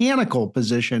biomechanical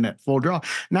position at full draw.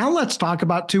 Now let's talk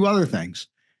about two other things.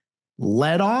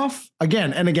 Let off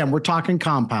again, and again, we're talking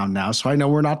compound now, so I know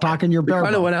we're not talking your bare.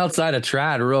 Kind of went outside of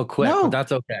trad real quick, but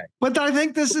that's okay. But I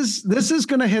think this is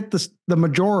going to hit the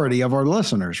majority of our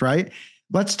listeners, right?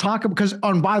 Let's talk, because,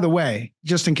 by the way,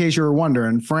 just in case you were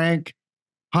wondering, Frank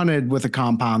hunted with a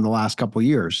compound the last couple of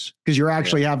years because you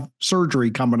actually have surgery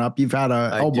coming up. You've had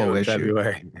a elbow issue.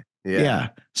 February. Yeah.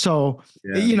 So,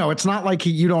 it's not like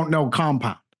you don't know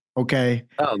compound. Okay.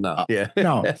 Oh, no. Yeah.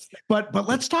 No. But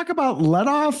let's talk about let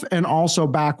off and also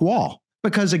back wall,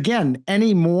 because again,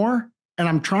 anymore, and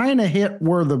I'm trying to hit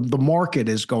where the market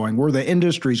is going, where the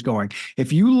industry's going.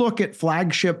 If you look at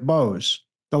flagship bows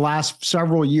the last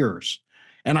several years,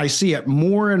 and I see it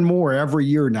more and more every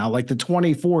year now, like the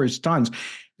 24s tons.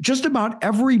 Just about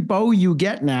every bow you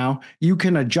get now, you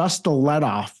can adjust the let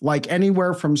off, like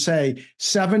anywhere from, say,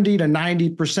 70 to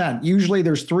 90%. Usually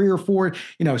there's 3 or 4,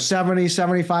 70,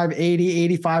 75, 80,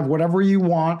 85, whatever you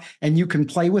want, and you can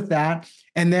play with that.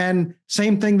 And then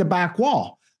same thing, the back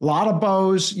wall. A lot of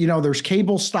bows, there's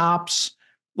cable stops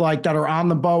like that are on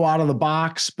the bow out of the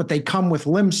box, but they come with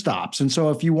limb stops. And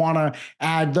so if you want to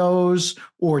add those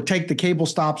or take the cable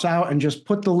stops out and just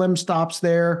put the limb stops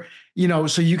there,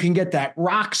 so you can get that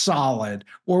rock solid,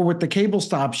 or with the cable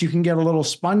stops, you can get a little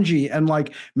spongy. And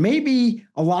like, maybe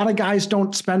a lot of guys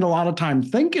don't spend a lot of time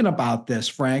thinking about this,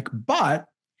 Frank,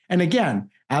 and again,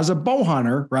 as a bow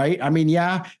hunter, right? I mean,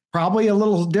 yeah, probably a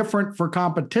little different for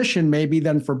competition maybe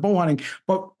than for bow hunting,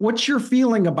 but what's your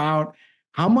feeling about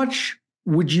how much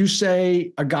would you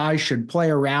say a guy should play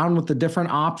around with the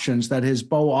different options that his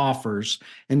bow offers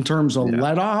in terms of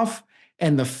let off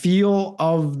and the feel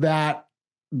of that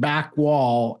back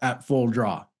wall at full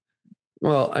draw?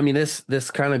 Well, I mean,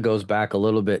 this kind of goes back a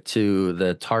little bit to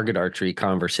the target archery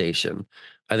conversation.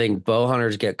 I think bow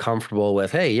hunters get comfortable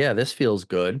with, hey, yeah, this feels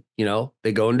good.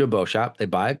 They go into a bow shop, they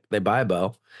buy a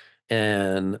bow,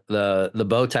 and the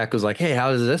bow tech was like, hey, how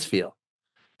does this feel?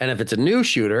 And if it's a new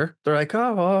shooter, they're like,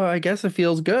 oh, well, I guess it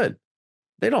feels good.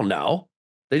 They don't know.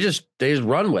 They just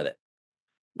run with it.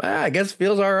 I guess it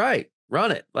feels all right.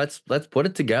 Run it. Let's put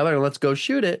it together and let's go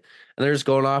shoot it. And they're just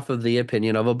going off of the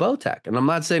opinion of a bow tech. And I'm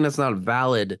not saying that's not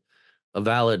a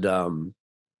valid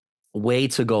way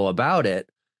to go about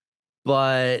it.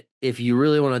 But if you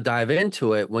really want to dive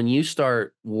into it, when you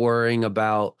start worrying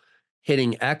about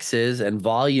hitting X's and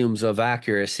volumes of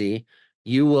accuracy,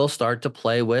 you will start to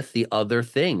play with the other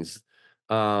things.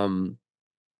 D-loop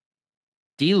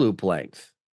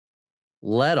length,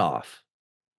 let off,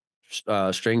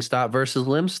 string stop versus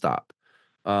limb stop,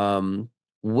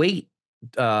 weight,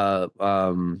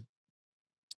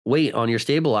 weight on your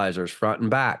stabilizers, front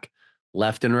and back,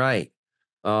 left and right,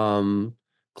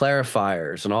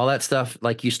 clarifiers and all that stuff.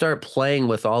 Like, you start playing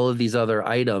with all of these other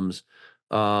items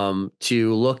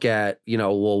to look at,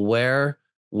 well,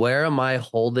 where am I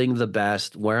holding the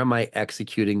best? Where am I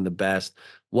executing the best?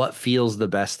 What feels the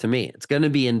best to me? It's going to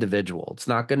be individual. It's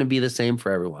not going to be the same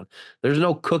for everyone. There's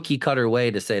no cookie cutter way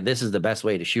to say this is the best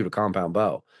way to shoot a compound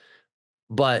bow.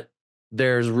 But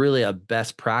there's really a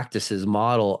best practices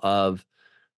model of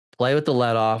play with the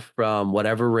let off from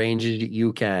whatever range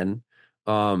you can.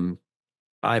 From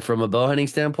a bow hunting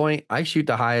standpoint, I shoot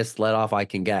the highest let off I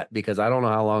can get because I don't know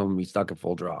how long I'm going to be stuck at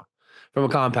full draw. from a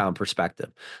compound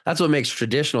perspective. That's what makes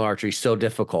traditional archery so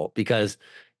difficult, because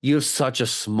you have such a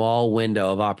small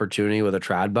window of opportunity with a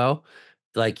trad bow.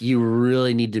 Like, you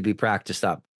really need to be practiced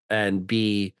up and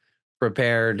be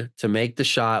prepared to make the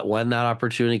shot when that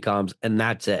opportunity comes, and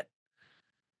that's it.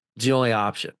 It's the only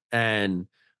option. And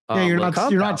Yeah,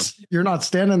 you're not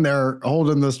standing there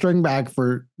holding the string back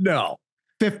for no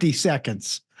 50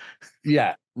 seconds.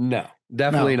 Yeah, no,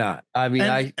 definitely not. I mean,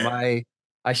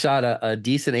 I shot a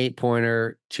decent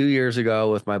 8-pointer 2 years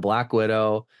ago with my Black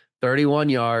Widow, 31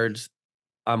 yards.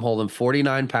 I'm holding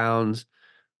 49 pounds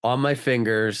on my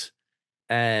fingers.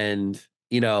 And,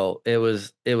 it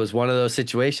was one of those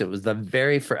situations. It was the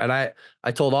very first, and I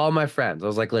told all my friends, I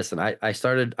was like, listen, I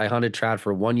hunted trad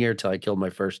for 1 year till I killed my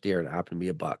first deer, and it happened to be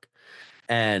a buck.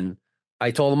 And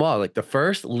I told them all, like, the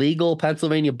first legal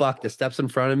Pennsylvania buck that steps in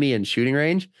front of me in shooting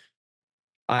range,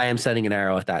 I am sending an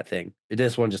arrow at that thing.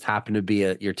 This one just happened to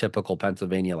be your typical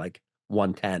Pennsylvania, like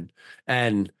 110.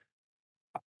 And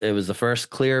it was the first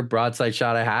clear broadside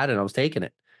shot I had, and I was taking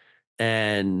it.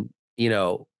 And,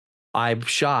 I've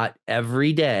shot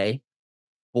every day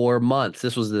for months.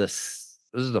 This is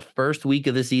the first week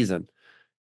of the season.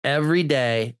 Every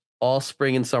day, all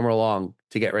spring and summer long,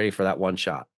 to get ready for that one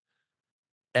shot.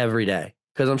 Every day.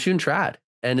 Because I'm shooting trad,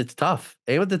 and it's tough.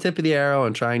 Aim at the tip of the arrow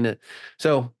and trying to.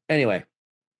 So anyway.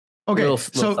 Okay.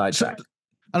 So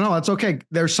I know that's okay.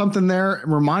 There's something there.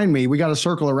 Remind me, we got to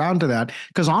circle around to that,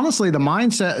 because honestly, the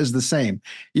mindset is the same.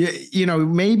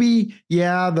 Maybe,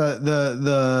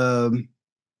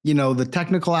 the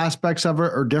technical aspects of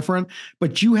it are different,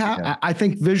 but you have, I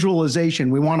think,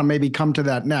 visualization. We want to maybe come to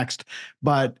that next,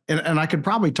 but, and I could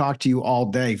probably talk to you all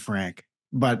day, Frank,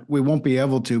 but we won't be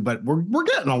able to, but we're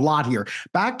getting a lot here.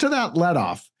 Back to that let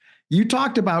off. You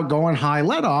talked about going high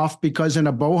let off because in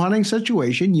a bow hunting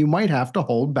situation, you might have to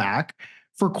hold back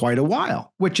for quite a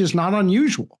while, which is not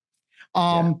unusual.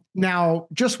 Now,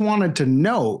 just wanted to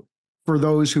note, for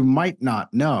those who might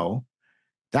not know,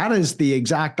 that is the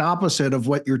exact opposite of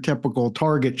what your typical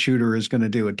target shooter is going to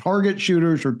do. Target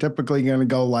shooters are typically going to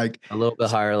go like a little bit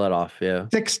higher let off. Yeah.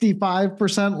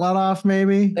 65% let off,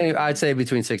 maybe. I'd say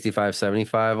between 65,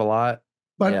 75 a lot.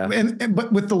 But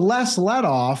but with the less let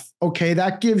off, okay,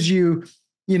 that gives you,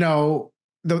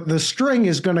 the string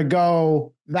is going to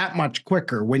go that much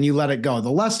quicker when you let it go. The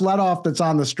less let off that's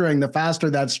on the string, the faster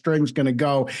that string's going to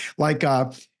go. Like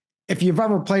if you've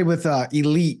ever played with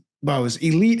Elite bows,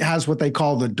 Elite has what they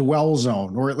call the dwell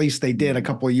zone, or at least they did a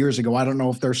couple of years ago. I don't know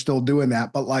if they're still doing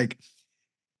that, but like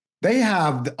they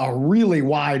have a really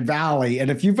wide valley. And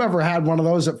if you've ever had one of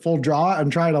those at full draw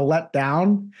and try to let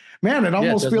down, man, it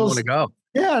almost feels to go.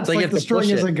 Yeah, it's like the string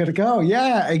isn't going to go.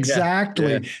 Yeah,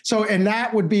 exactly. Yeah. So, and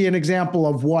that would be an example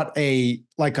of what a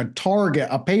target,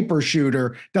 a paper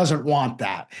shooter doesn't want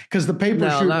that, because the paper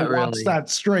shooter wants that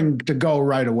string to go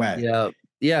right away. Yeah.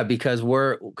 Yeah. Because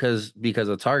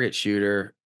a target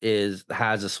shooter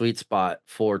has a sweet spot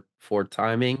for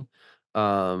timing,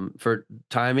 and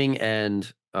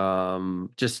I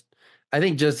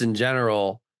think just in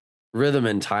general, rhythm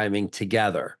and timing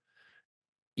together.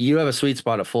 You have a sweet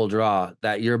spot at full draw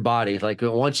that your body, like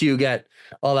once you get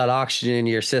all that oxygen in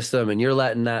your system and you're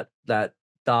letting that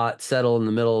dot settle in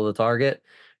the middle of the target,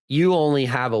 you only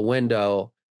have a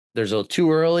window. There's a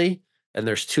too early and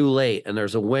there's too late, and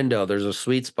there's a window, there's a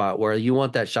sweet spot where you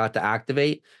want that shot to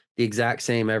activate the exact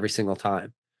same every single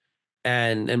time.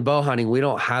 And in bow hunting, we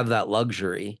don't have that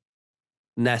luxury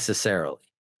necessarily.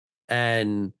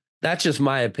 And that's just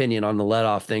my opinion on the let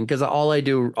off thing, because all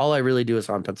I really do is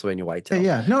on Pennsylvania whitetail.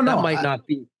 Yeah, no, that might not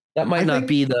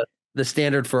be the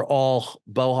standard for all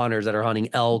bow hunters that are hunting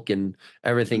elk and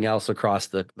everything else across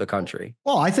the country.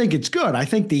 Well, I think it's good. I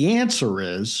think the answer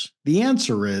is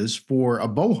for a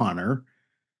bow hunter,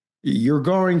 you're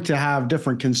going to have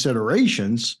different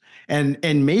considerations, and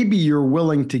maybe you're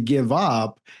willing to give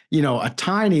up, a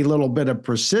tiny little bit of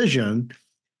precision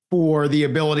for the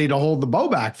ability to hold the bow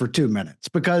back for 2 minutes.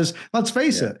 Because let's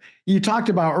face it, you talked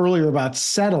about earlier about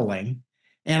settling,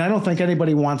 and I don't think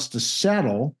anybody wants to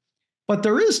settle, but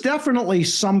there is definitely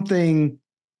something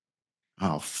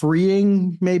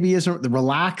freeing, maybe isn't the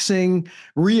relaxing,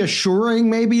 reassuring,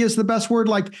 maybe is the best word.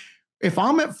 Like if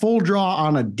I'm at full draw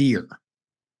on a deer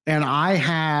and I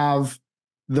have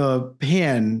the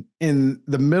pin in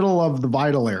the middle of the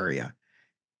vital area,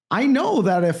 I know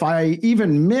that if I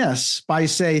even miss by,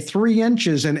 say, 3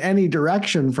 inches in any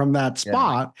direction from that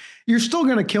spot, you're still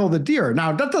going to kill the deer.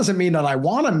 Now, that doesn't mean that I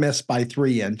want to miss by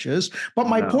 3 inches, but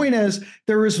my point is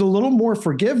there is a little more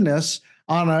forgiveness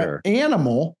on an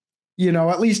animal,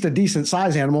 at least a decent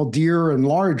size animal, deer and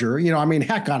larger.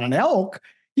 Heck, on an elk,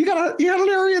 you got an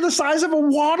area the size of a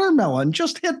watermelon.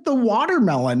 Just hit the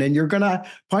watermelon and you're going to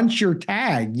punch your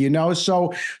tag,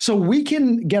 So we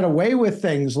can get away with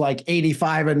things like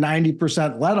 85 and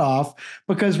 90% let off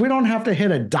because we don't have to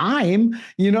hit a dime.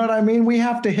 You know what I mean? We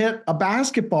have to hit a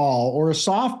basketball or a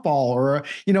softball or,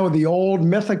 the old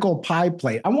mythical pie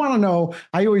plate. I want to know,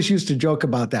 I always used to joke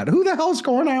about that. Who the hell's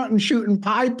going out and shooting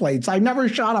pie plates? I never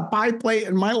shot a pie plate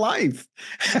in my life.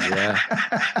 Yeah.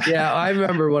 Yeah. I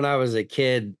remember when I was a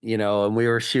kid, and we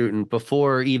were shooting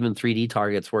before even 3D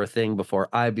targets were a thing, before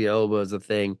IBO was a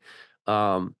thing.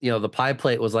 The pie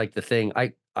plate was like the thing.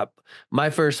 My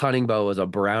first hunting bow was a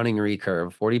Browning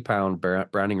recurve, 40-pound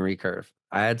Browning recurve.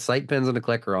 I had sight pins and a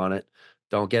clicker on it.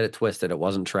 Don't get it twisted. It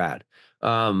wasn't trad.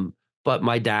 But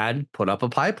my dad put up a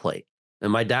pie plate.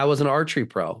 And my dad was an archery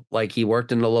pro. Like, he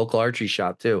worked in the local archery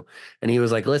shop too. And he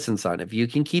was like, listen, son, if you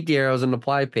can keep the arrows in the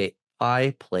pie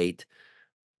plate,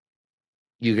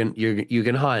 you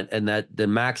can hunt. And that the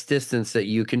max distance that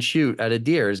you can shoot at a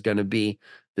deer is going to be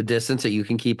the distance that you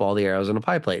can keep all the arrows in a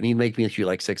pie plate. And he'd make me shoot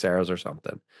like 6 arrows or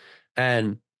something.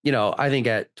 And, I think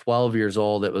at 12 years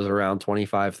old, it was around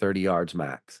 25, 30 yards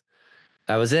max.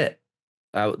 That was it.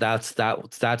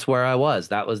 That's where I was.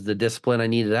 That was the discipline I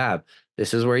needed to have.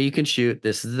 This is where you can shoot.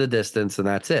 This is the distance, and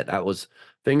that's it. That was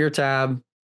finger tab,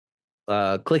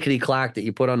 clickety clack that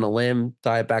you put on the limb,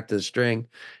 tie it back to the string,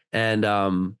 and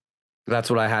that's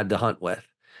what I had to hunt with.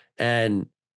 And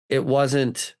it's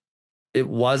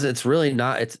really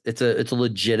not. It's a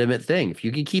legitimate thing. If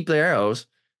you can keep the arrows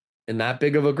in that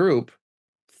big of a group,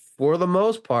 for the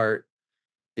most part,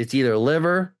 it's either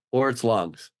liver or it's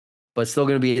lungs, but it's still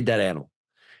going to be a dead animal.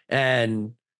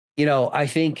 And I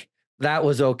think that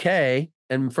was okay.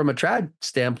 And from a trad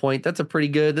standpoint, that's pretty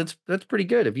good.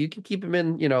 If you can keep them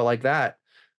in, like that,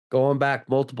 going back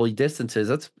multiple distances,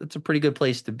 that's a pretty good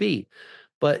place to be.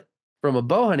 But from a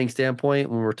bow hunting standpoint,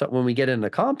 when we get into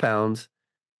compounds,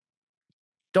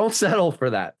 don't settle for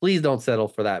that. Please don't settle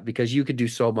for that, because you could do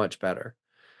so much better.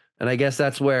 And I guess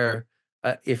that's where,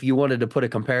 if you wanted to put a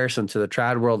comparison to the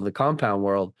trad world and the compound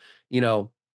world,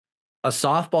 a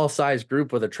softball sized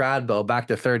group with a trad bow back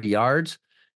to 30 yards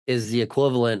is the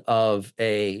equivalent of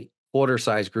a quarter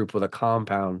size group with a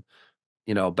compound,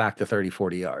 back to 30,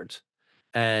 40 yards.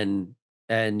 And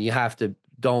you have to,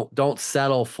 don't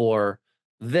settle for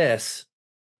this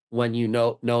when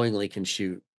knowingly can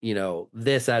shoot,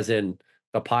 this as in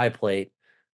the pie plate,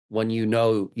 when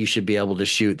you should be able to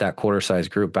shoot that quarter size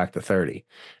group back to 30,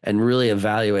 and really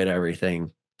evaluate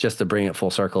everything. Just to bring it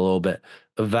full circle a little bit,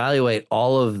 evaluate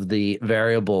all of the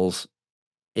variables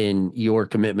in your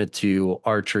commitment to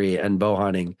archery and bow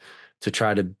hunting to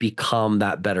try to become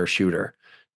that better shooter.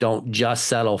 Don't just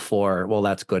settle for, well,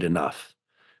 that's good enough.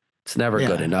 It's never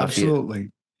good enough.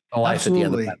 Absolutely. Life at the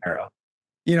end of that arrow.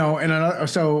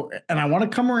 And I want to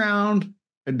come around,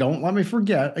 and don't let me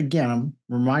forget. Again, I'm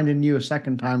reminding you a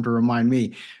second time to remind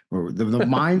me the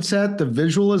mindset, the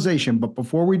visualization. But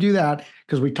before we do that,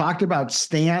 because we talked about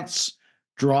stance,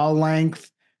 draw length,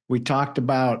 we talked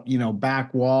about,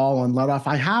 back wall and let off.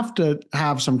 I have to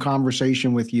have some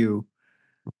conversation with you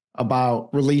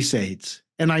about release aids.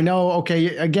 And I know,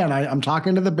 okay, again, I'm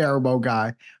talking to the barebow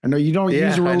guy. I know you don't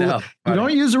use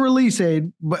a release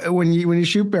aid, but when you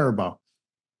shoot barebow,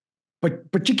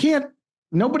 but you can't.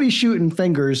 Nobody's shooting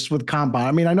fingers with compound.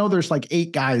 I mean, I know there's like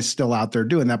 8 guys still out there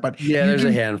doing that, but there's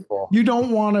a handful. You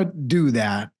don't want to do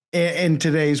that in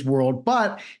today's world.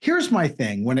 But here's my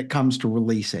thing when it comes to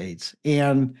release aids.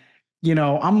 And,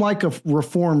 I'm like a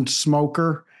reformed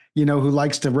smoker, who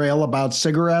likes to rail about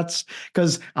cigarettes,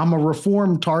 because I'm a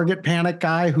reformed target panic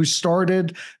guy who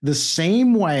started the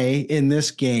same way in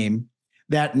this game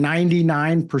that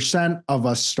 99% of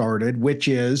us started, which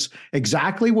is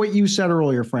exactly what you said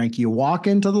earlier, Frank. You walk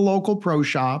into the local pro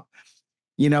shop,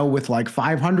 with like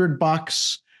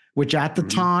 $500, which at the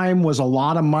time was a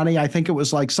lot of money. I think it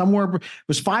was like it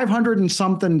was $500 and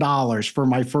something for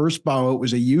my first bow. It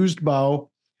was a used bow,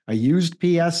 a used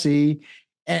PSE,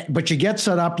 but you get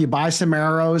set up, you buy some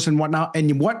arrows and whatnot.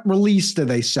 And what release do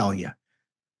they sell you?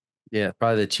 Yeah,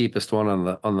 probably the cheapest one on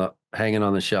the hanging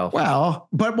on the shelf. Well,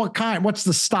 but what kind? What's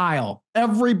the style?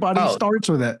 Everybody starts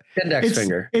with it. Index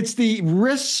finger. It's the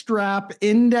wrist strap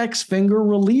index finger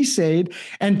release aid.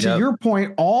 And to your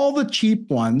point, all the cheap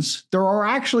ones, there are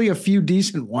actually a few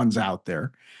decent ones out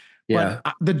there. Yeah.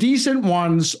 But the decent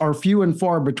ones are few and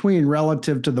far between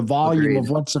relative to the volume of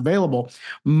what's available.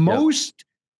 Most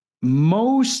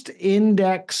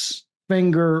index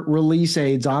finger release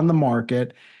aids on the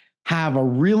market have a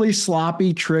really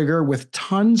sloppy trigger with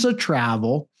tons of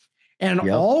travel.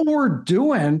 And all we're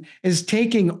doing is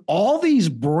taking all these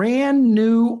brand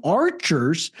new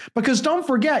archers, because don't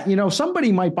forget,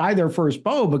 somebody might buy their first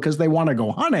bow because they want to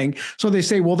go hunting. So they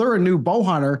say, well, they're a new bow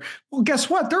hunter. Well,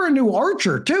 guess what? They're a new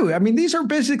archer too. I mean, these are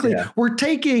basically, we're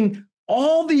taking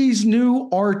all these new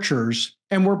archers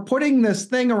and we're putting this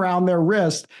thing around their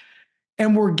wrist,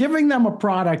 and we're giving them a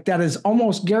product that is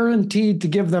almost guaranteed to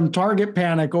give them target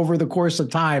panic over the course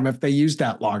of time if they use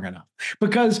that long enough.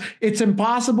 Because it's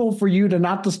impossible for you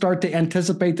to start to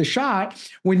anticipate the shot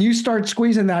when you start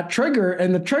squeezing that trigger,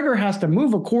 and the trigger has to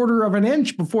move 1/4 of an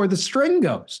inch before the string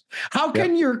goes. How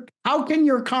can your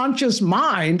conscious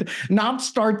mind not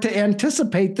start to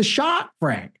anticipate the shot,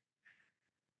 Frank?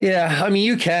 Yeah, I mean,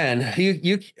 you can.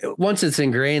 You once it's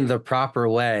ingrained the proper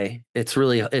way, it's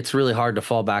really hard to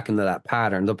fall back into that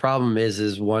pattern. The problem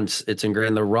is once it's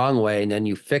ingrained the wrong way and then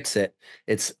you fix it,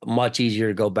 it's much easier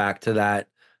to go back to that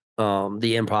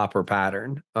the improper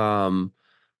pattern.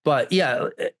 But yeah,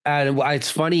 and it's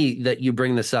funny that you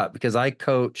bring this up because I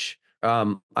coach.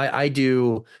 I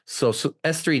do so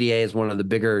S3DA is one of the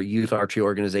bigger youth archery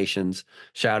organizations.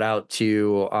 Shout out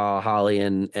to Holly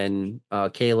and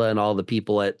Kayla and all the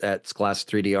people at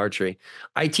Scholastic 3D Archery.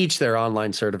 I teach their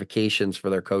online certifications for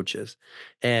their coaches,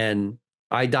 and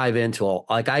I dive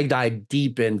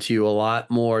deep into a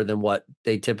lot more than what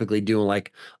they typically do in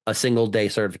like a single day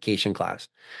certification class.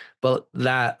 But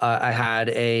that I had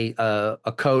a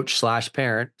coach /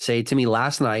 parent say to me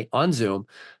last night on Zoom,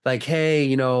 like,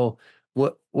 hey, how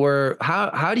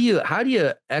do you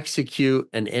execute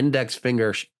an index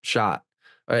finger shot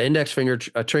or index finger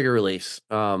trigger release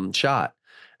shot?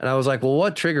 And I was like, well,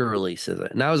 what trigger release is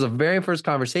it? And that was the very first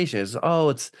conversation. It's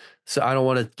so I don't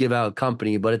want to give out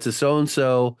company, but it's a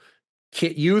so-and-so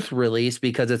kit youth release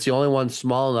because it's the only one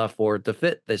small enough for it to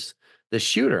fit this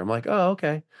shooter. I'm like, oh,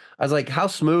 okay. I was like, how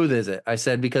smooth is it? I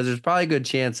said, because there's probably a good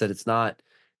chance that it's got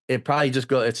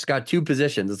 2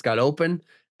 positions. It's got open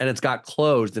and it's got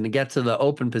closed. And to get to the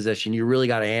open position, you really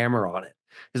got to hammer on it.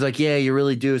 He's like, yeah, you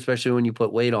really do, especially when you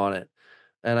put weight on it.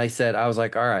 And I was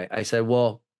like, all right. I said,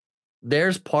 well,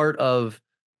 there's part of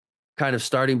kind of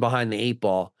starting behind the 8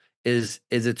 ball it's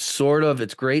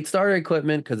great starter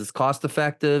equipment because it's cost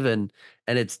effective and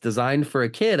it's designed for a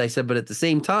kid. I said, but at the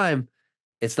same time,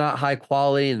 it's not high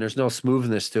quality and there's no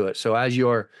smoothness to it. So as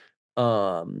you're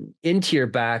into your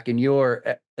back and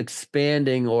you're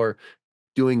expanding or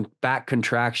doing back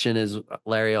contraction, as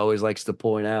Larry always likes to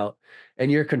point out,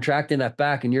 and you're contracting that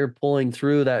back and you're pulling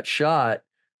through that shot,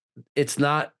 it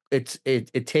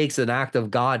takes an act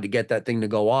of God to get that thing to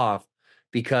go off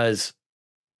because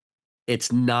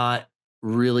it's not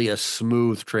really a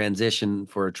smooth transition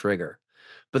for a trigger.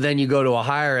 But then you go to a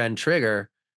higher end trigger,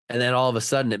 and then all of a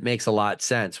sudden it makes a lot of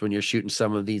sense when you're shooting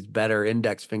some of these better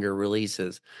index finger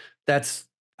releases. That's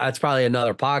probably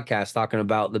another podcast talking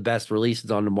about the best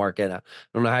releases on the market. I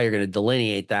don't know how you're going to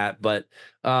delineate that, but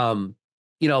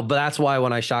but that's why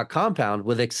when I shot compound,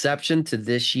 with exception to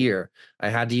this year, I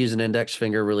had to use an index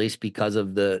finger release because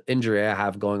of the injury I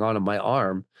have going on in my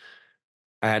arm.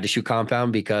 I had to shoot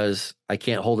compound because I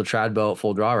can't hold a trad bow at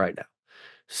full draw right now.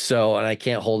 So, and I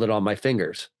can't hold it on my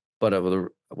fingers, but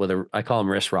I call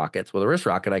them wrist rockets. With a wrist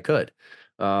rocket, I could.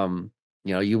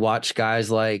 You watch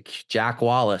guys like Jack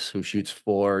Wallace, who shoots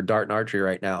for Dart and Archery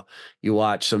right now. You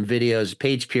watch some videos.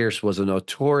 Paige Pierce was a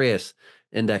notorious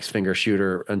index finger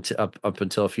shooter up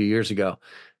until a few years ago.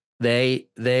 They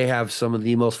have some of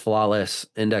the most flawless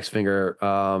index finger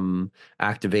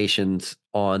activations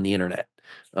on the internet.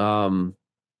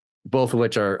 Both of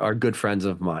which are good friends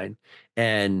of mine.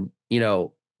 And,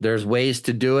 there's ways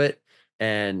to do it.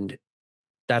 And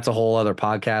that's a whole other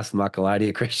podcast. I'm not gonna lie to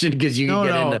you, Christian, because you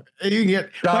can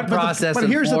get thought process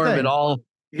and here's form the thing. And all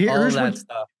that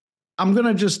stuff. I'm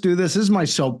gonna just do this. This is my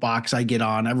soapbox I get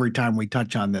on every time we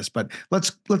touch on this, but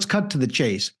let's cut to the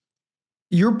chase.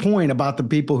 Your point about the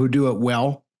people who do it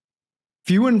well,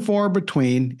 few and far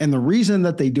between, and the reason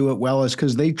that they do it well is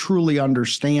because they truly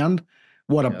understand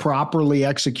what a properly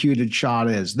executed shot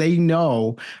is. They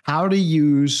know how to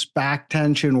use back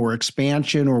tension or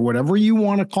expansion or whatever you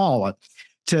want to call it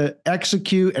to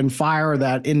execute and fire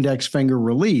that index finger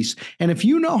release. And if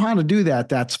you know how to do that,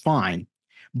 that's fine.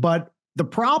 But the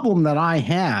problem that I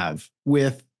have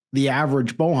with the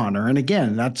average bow hunter, and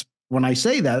again, that's when I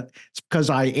say that, it's because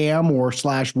I am or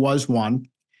 / was one,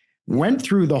 went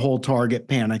through the whole target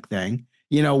panic thing,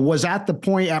 was at the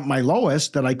point at my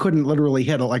lowest that I couldn't literally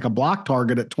hit like a block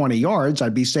target at 20 yards.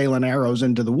 I'd be sailing arrows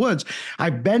into the woods.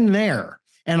 I've been there,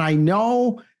 and I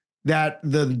know that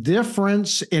the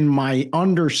difference in my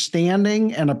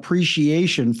understanding and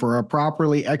appreciation for a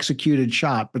properly executed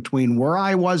shot between where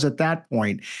I was at that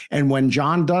point and when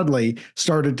John Dudley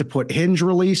started to put hinge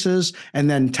releases and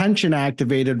then tension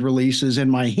activated releases in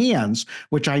my hands,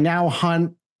 which I now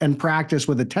hunt and practice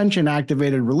with a tension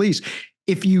activated release.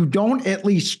 If you don't at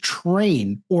least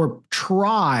train or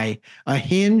try a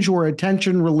hinge or a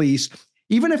tension release,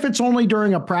 even if it's only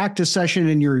during a practice session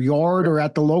in your yard or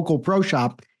at the local pro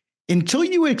shop, until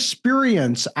you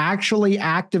experience actually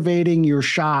activating your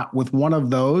shot with one of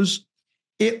those,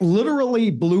 it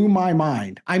literally blew my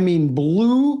mind. I mean,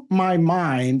 blew my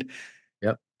mind.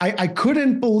 Yep. I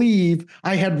couldn't believe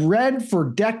I had read for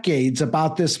decades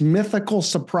about this mythical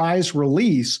surprise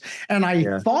release. And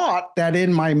I thought that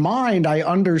in my mind, I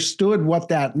understood what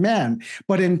that meant.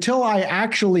 But until I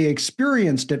actually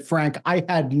experienced it, Frank, I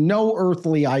had no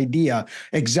earthly idea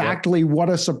exactly what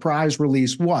a surprise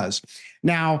release was.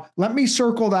 Now, let me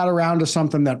circle that around to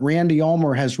something that Randy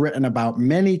Ulmer has written about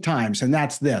many times, and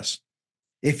that's this.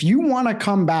 If you want to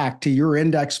come back to your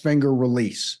index finger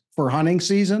release for hunting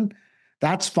season,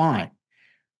 that's fine.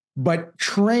 But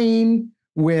train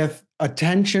with a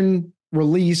tension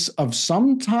release of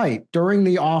some type during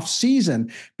the off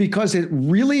season, because it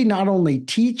really not only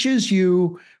teaches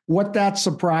you what that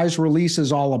surprise release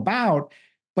is all about,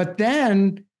 but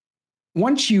then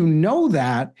once you know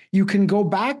that, you can go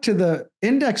back to the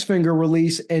index finger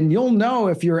release and you'll know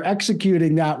if you're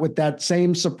executing that with that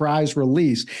same surprise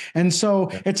release. And so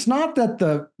it's not that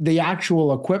the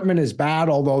actual equipment is bad,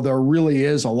 although there really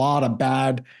is a lot of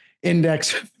bad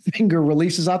index finger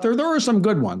releases out there. There are some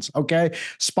good ones. Okay.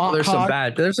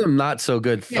 There's some not so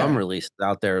good thumb releases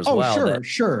out there as well.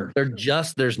 Sure.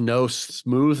 There's no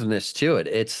smoothness to it.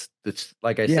 It's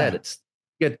like I said,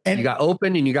 you got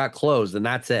open and you got closed and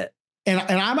that's it. And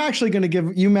I'm actually going to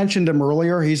give, you mentioned him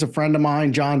earlier. He's a friend of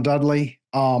mine, John Dudley.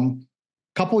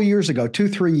 Couple years ago,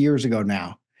 2-3 years ago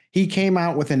now, he came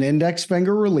out with an index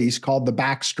finger release called the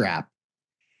Backstrap.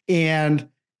 And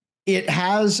it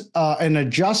has an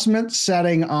adjustment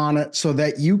setting on it so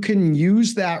that you can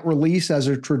use that release as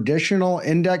a traditional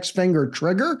index finger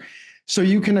trigger. So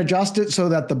you can adjust it so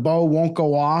that the bow won't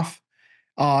go off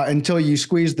until you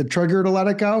squeeze the trigger to let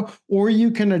it go. Or you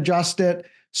can adjust it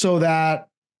so that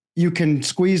you can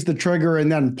squeeze the trigger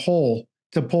and then pull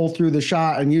through the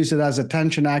shot and use it as a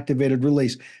tension activated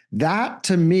release. That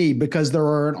to me, because there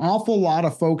are an awful lot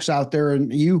of folks out there,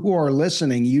 and you who are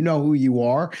listening, you know who you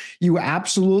are. You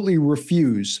absolutely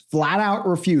refuse, flat out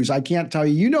refuse. I can't tell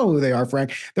you, you know who they are,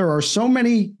 Frank. There are so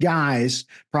many guys,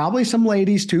 probably some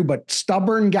ladies too, but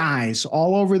stubborn guys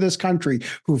all over this country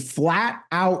who flat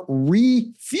out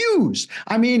refuse.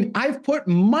 I mean, I've put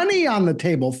money on the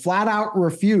table, flat out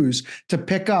refuse to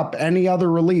pick up any other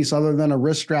release other than a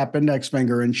wrist strap index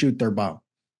finger and shoot their bow.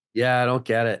 Yeah, I don't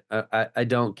get it. I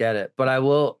don't get it. But I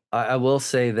will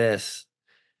say this.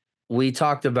 We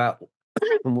talked about,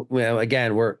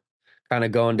 again, we're kind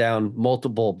of going down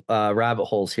multiple rabbit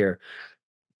holes here.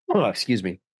 Oh, excuse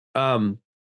me.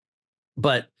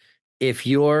 But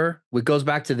it goes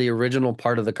back to the original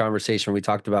part of the conversation. We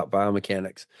talked about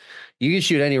biomechanics. You can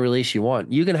shoot any release you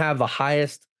want. You can have the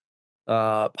highest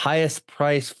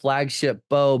price flagship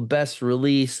bow, best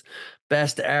release,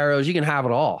 best arrows. You can have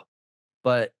it all.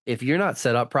 But if you're not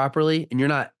set up properly and you're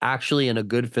not actually in a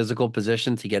good physical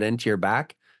position to get into your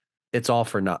back, it's all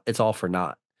for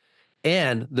naught.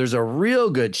 And there's a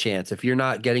real good chance if you're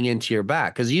not getting into your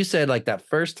back, because you said like that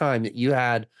first time that you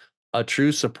had a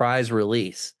true surprise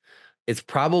release, it's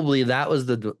probably that was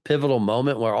the pivotal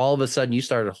moment where all of a sudden you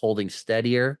started holding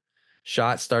steadier,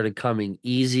 shots started coming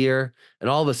easier, and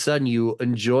all of a sudden you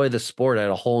enjoy the sport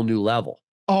at a whole new level.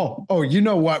 Oh, you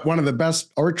know what? One of the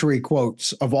best archery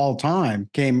quotes of all time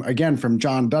came again from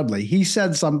John Dudley. He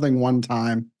said something one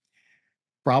time,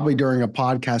 probably during a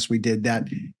podcast we did, that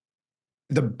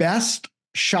the best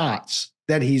shots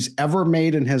that he's ever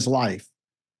made in his life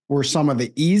were some of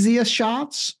the easiest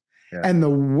shots. Yeah. And the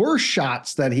worst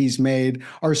shots that he's made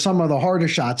are some of the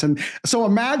hardest shots. And so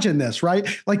imagine this, right?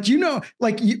 Like,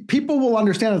 people will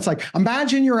understand. It's like,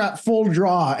 imagine you're at full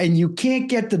draw and you can't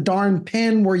get the darn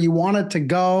pin where you want it to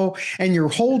go. And you're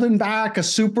holding back a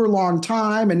super long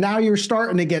time. And now you're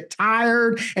starting to get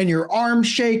tired and your arm's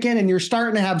shaking and you're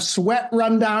starting to have sweat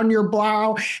run down your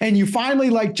brow. And you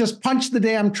finally just punch the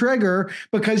damn trigger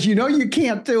because you know you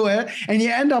can't do it. And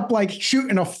you end up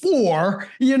shooting a 4,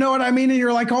 you know what I mean? And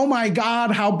you're like, oh my God,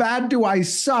 how bad do I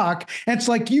suck? And it's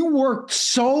like you worked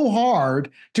so hard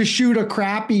to shoot a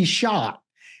crappy shot.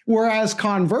 Whereas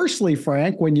conversely,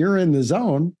 Frank, when you're in the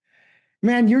zone,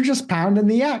 man, you're just pounding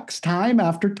the X time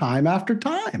after time after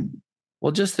time.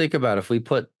 Well, just think about if we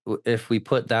put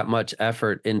that much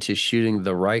effort into shooting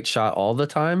the right shot all the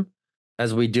time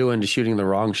as we do into shooting the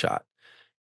wrong shot.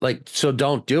 Like, so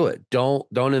don't do it.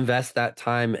 Don't invest that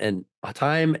time,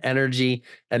 energy,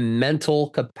 and mental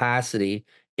capacity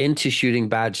into shooting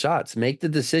bad shots. Make the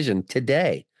decision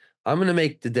today. I'm going to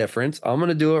make the difference. I'm going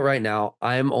to do it right now.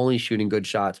 I am only shooting good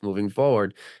shots moving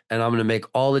forward, and I'm going to make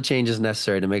all the changes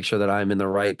necessary to make sure that I'm in the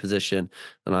right position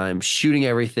and I'm shooting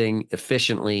everything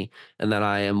efficiently, and that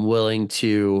I am willing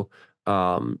to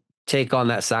take on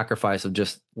that sacrifice of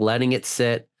just letting it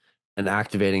sit and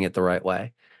activating it the right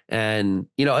way. And,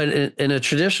 in a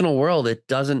traditional world, it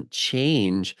doesn't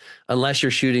change unless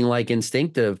you're shooting like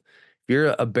instinctive. If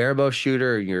you're a barebow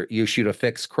shooter, you shoot a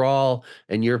fixed crawl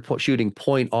and you're shooting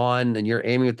point on and you're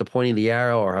aiming at the point of the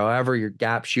arrow, or however you're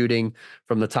gap shooting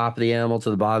from the top of the animal to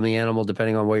the bottom of the animal,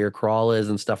 depending on where your crawl is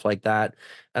and stuff like that.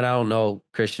 And I don't know,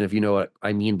 Christian, if you know what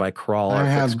I mean by crawl or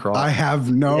fixed crawl. I have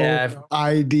no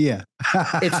idea.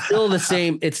 It's still the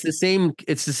same. It's the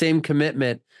same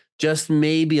commitment, just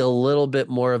maybe a little bit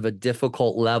more of a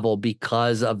difficult level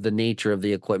because of the nature of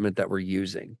the equipment that we're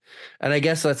using. And I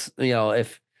guess that's,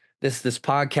 if this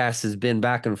podcast has been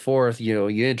back and forth, you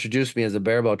introduced me as a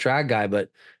barebow track guy, but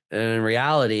in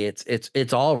reality,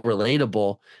 it's all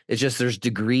relatable. It's just there's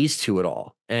degrees to it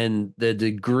all. And the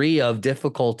degree of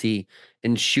difficulty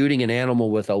in shooting an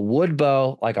animal with a wood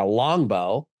bow, like a long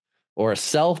bow, or a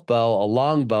self bow, a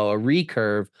long bow, a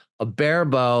recurve, a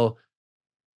barebow,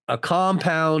 a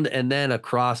compound, and then a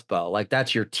crossbow. Like,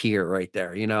 that's your tier right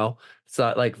there, It's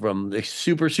not like from the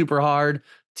super, super hard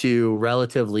to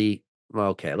relatively,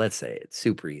 okay, let's say it's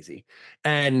super easy.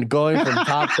 And going from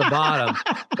top to bottom.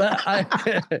 But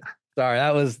sorry,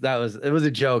 it was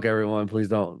a joke, everyone. Please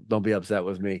don't be upset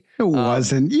with me. It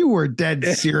wasn't. You were dead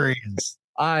serious.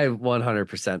 I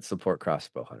 100% support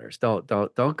crossbow hunters. Don't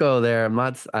go there. I'm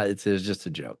not, it's just a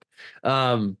joke.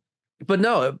 But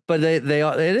no, but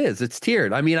it's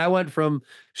tiered. I mean, I went from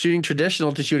shooting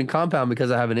traditional to shooting compound because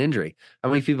I have an injury. How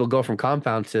many people go from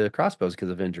compound to crossbows because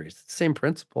of injuries? It's the same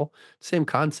principle, same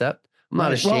concept. I'm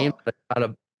not ashamed out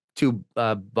of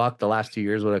 $2 the last 2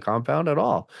 years with a compound at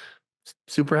all.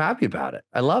 Super happy about it.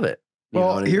 I love it.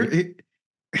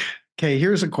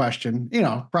 Here's a question.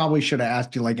 Probably should have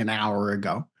asked you like an hour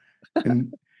ago.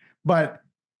 But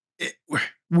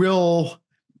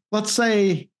let's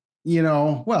say,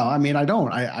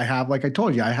 I have, like I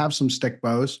told you, I have some stick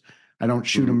bows. I don't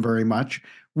shoot them very much.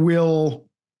 Will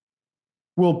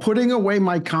putting away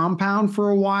my compound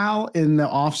for a while in the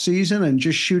off season and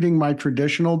just shooting my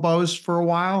traditional bows for a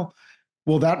while,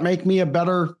 will that make me a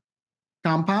better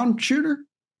compound shooter,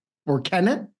 or can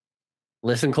it?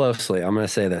 Listen closely. I'm going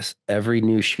to say this. Every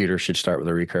new shooter should start with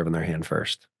a recurve in their hand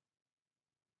first.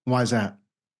 Why is that?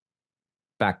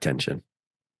 Back tension.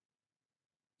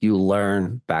 You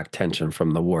learn back tension from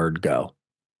the word go.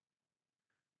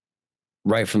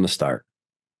 Right from the start.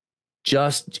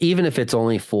 Just even if it's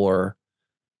only for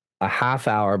a half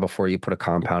hour before you put a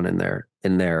compound in their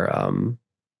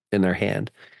hand.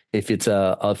 If it's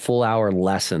a full hour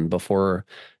lesson before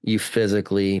you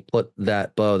physically put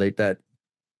that bow, nowadays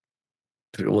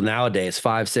 $500,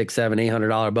 $600, $700,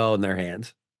 $800 bow in their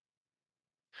hands.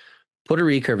 Put a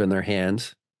recurve in their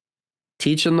hands.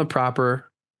 Teach them the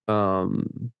proper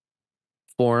form,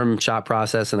 shot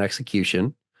process, and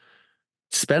execution.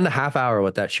 Spend a half hour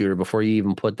with that shooter before you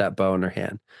even put that bow in their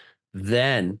hand.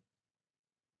 Then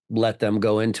let them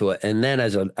go into it. And then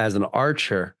as an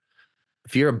archer,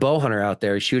 if you're a bow hunter out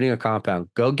there shooting a compound,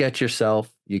 go get yourself.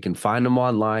 You can find them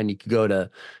online. You can go to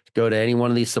any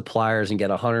one of these suppliers and get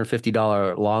a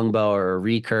 $150 longbow or a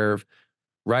recurve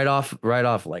right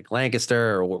off like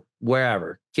Lancaster or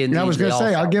wherever. I was going to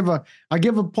say, I'll give a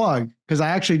plug because I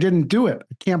actually didn't do it.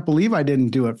 I can't believe I didn't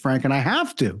do it, Frank, and I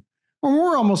have to. Well,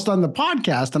 we're almost done the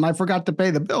podcast and I forgot to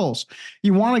pay the bills.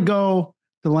 You want to go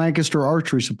to Lancaster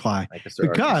Archery Supply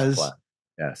because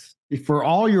yes, for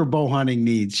all your bow hunting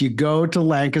needs, you go to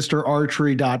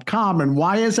lancasterarchery.com. And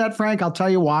why is that, Frank? I'll tell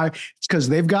you why. It's because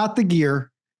they've got the gear,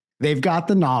 they've got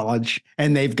the knowledge,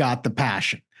 and they've got the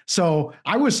passion. So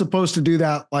I was supposed to do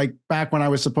that like back when I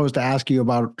was supposed to ask you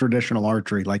about traditional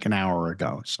archery like an hour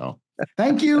ago. So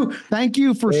thank you. Thank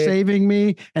you for saving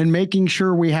me and making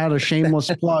sure we had a shameless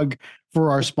plug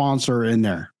for our sponsor in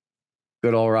there.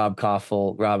 Good old Rob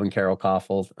and Carol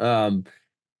Koffel.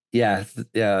 Yeah.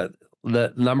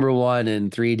 The number one in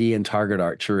 3D and target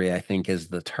archery, I think, is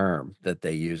the term that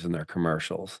they use in their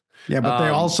commercials. Yeah, but they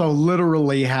also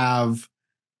literally have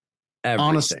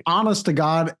everything. Honest to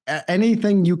God,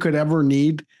 anything you could ever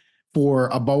need for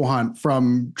a bow hunt,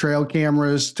 from trail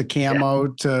cameras to camo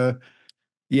to,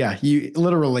 you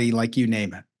literally, like, you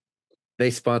name it. They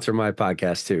sponsor my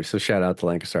podcast too. So shout out to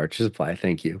Lancaster Archer Supply.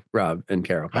 Thank you, Rob and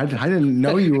Carol. I didn't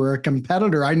know you were a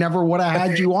competitor. I never would have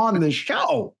had you on this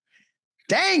show.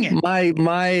 Dang it.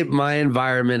 My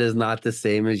environment is not the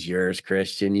same as yours,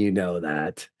 Christian. You know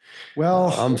that.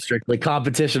 Well, I'm strictly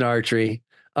competition archery.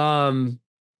 Well,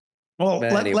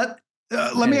 let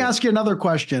me ask you another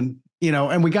question,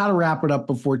 and we got to wrap it up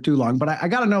before too long, but I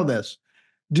got to know this.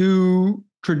 Do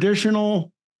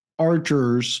traditional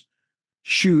archers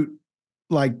shoot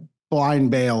like blind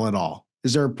bail at all?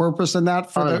 Is there a purpose in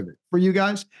that for you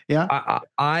guys? Yeah.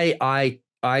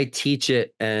 I teach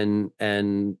it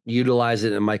and utilize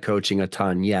it in my coaching a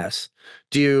ton. Yes.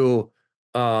 Do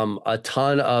a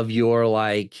ton of your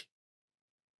like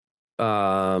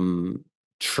trad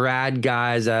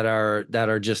guys that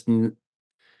are just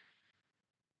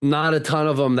not a ton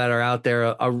of them that are out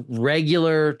there. A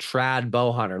regular trad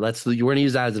bow hunter. We're going to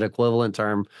use that as an equivalent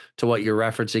term to what you're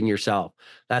referencing yourself.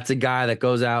 That's a guy that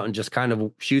goes out and just kind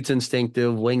of shoots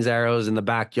instinctive, wings arrows in the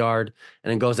backyard,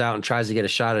 and then goes out and tries to get a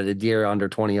shot at a deer under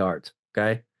 20 yards.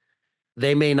 Okay.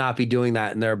 They may not be doing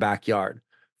that in their backyard.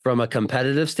 From a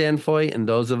competitive standpoint, and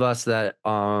those of us that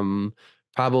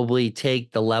probably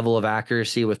take the level of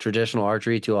accuracy with traditional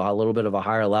archery to a little bit of a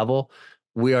higher level,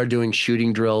 we are doing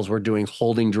shooting drills. We're doing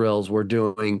holding drills. We're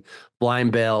doing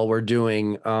blind bail. We're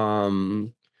doing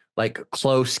like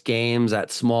close games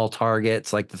at small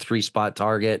targets, like the 3-spot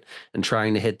target, and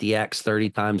trying to hit the X 30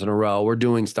 times in a row. We're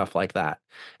doing stuff like that.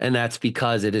 And that's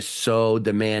because it is so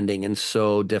demanding and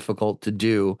so difficult to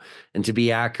do and to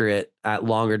be accurate at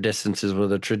longer distances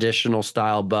with a traditional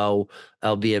style bow,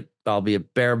 albeit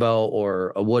bear bow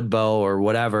or a wood bow or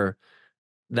whatever,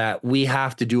 that we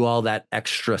have to do all that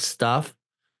extra stuff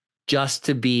just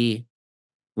to be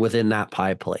within that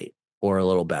pie plate or a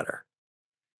little better.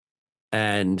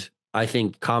 And I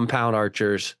think compound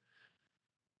archers,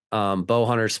 bow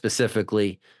hunters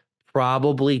specifically,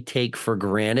 probably take for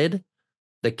granted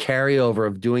the carryover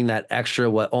of doing that extra,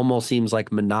 what almost seems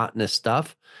like monotonous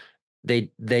stuff. They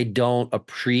don't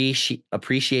appreciate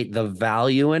the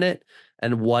value in it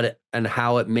and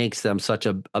how it makes them such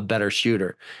a better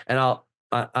shooter. And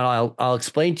I'll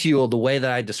explain to you the way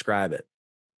that I describe it.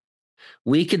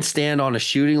 We can stand on a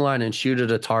shooting line and shoot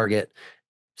at a target.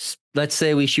 Let's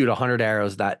say we shoot 100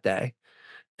 arrows that day.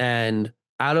 And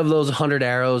out of those 100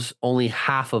 arrows, only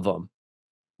half of them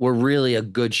were really a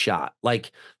good shot.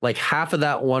 Like half of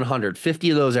that 150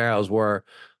 of those arrows were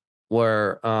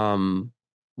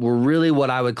really what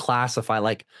I would classify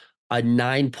like a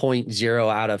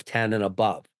 9.0 out of 10 and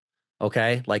above.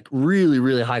 Okay. Like really,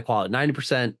 really high quality,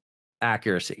 90%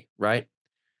 accuracy, right?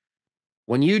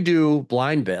 When you do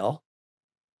blind bail,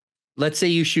 let's say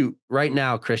you shoot right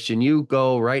now, Christian, you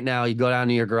go down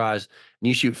to your garage and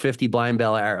you shoot 50 blind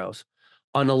bail arrows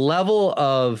on a level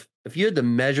of, if you had to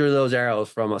measure those arrows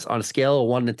from us on a scale of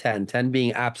 1 to 10, 10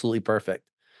 being absolutely perfect,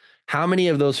 how many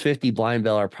of those 50 blind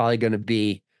bail are probably going to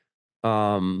be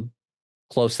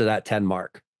close to that 10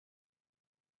 mark?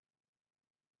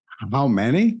 How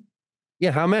many?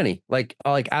 Yeah. How many? Like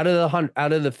out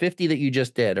of the 50 that you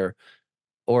just did,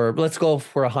 or let's go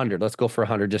for 100. Let's go for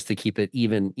 100 just to keep it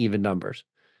even numbers.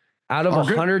 Out of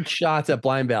 100 shots at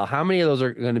blind bail, how many of those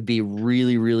are going to be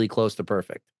really, really close to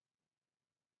perfect?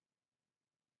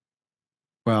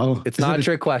 Well, it's not a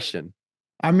trick question.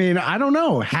 I mean, I don't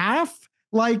know. Half?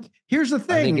 Like, here's the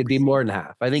thing. I think it'd be more than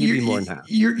half.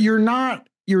 You're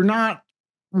not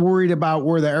worried about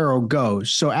where the arrow goes.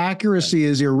 So accuracy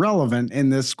is irrelevant in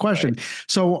this question. Right.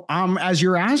 So as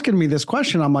you're asking me this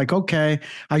question, I'm like, okay,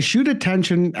 I shoot a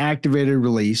tension activated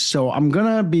release. So I'm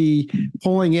going to be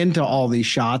pulling into all these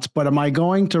shots, but am I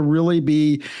going to really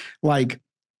be like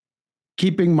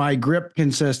keeping my grip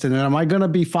consistent? And am I going to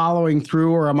be following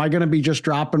through, or am I going to be just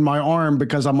dropping my arm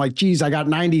because I'm like, geez, I got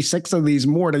 96 of these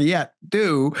more to yet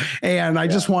do. And I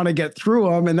just want to get through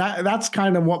them. And that's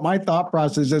kind of what my thought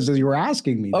process is as you were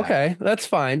asking me. Okay. That's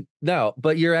fine. No,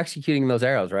 but you're executing those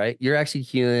arrows, right? You're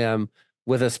executing them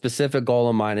with a specific goal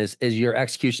in mind. Is your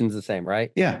execution's the same,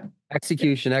 right? Yeah.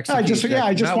 Execution. I just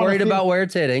not worried about where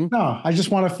it's hitting. No, I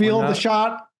just want to feel the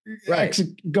shot. Right.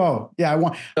 Go. Yeah. I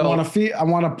want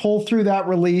to pull through that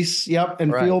release. Yep.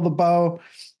 And feel the bow,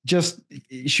 just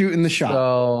shooting the shot.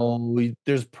 So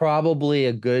there's probably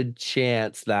a good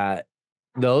chance that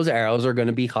those arrows are going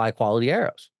to be high quality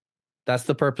arrows. That's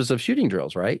the purpose of shooting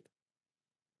drills, right?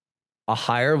 A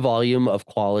higher volume of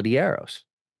quality arrows.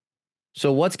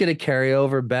 So what's going to carry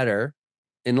over better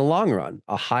in the long run?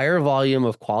 A higher volume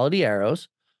of quality arrows,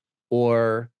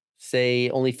 or say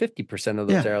only 50% of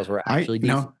those arrows were actually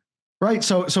decent. Right.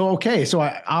 So okay. So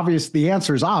the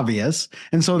answer is obvious.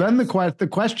 And so then the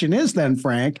question is then,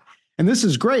 Frank, and this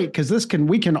is great because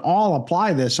we can all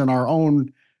apply this in our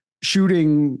own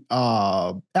shooting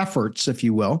efforts, if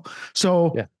you will.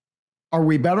 So Yeah. are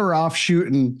we better off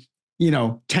shooting,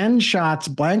 10 shots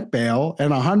blank bail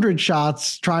and 100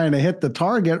 shots trying to hit the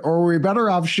target, or are we better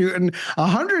off shooting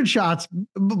 100 shots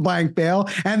blank bail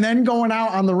and then going out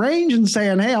on the range and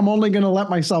saying, hey, I'm only going to let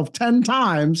myself 10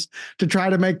 times to try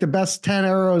to make the best 10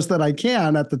 arrows that I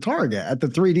can at the target, at the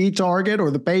 3D target or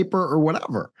the paper or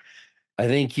whatever? I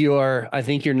think you're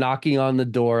knocking on the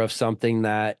door of something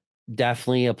that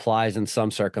definitely applies in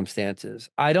some circumstances.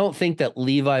 I don't think that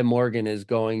Levi Morgan is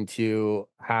going to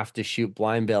have to shoot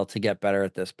blind bail to get better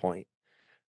at this point.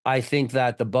 I think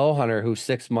that the bow hunter who's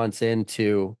 6 months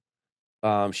into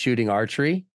shooting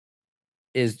archery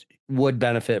would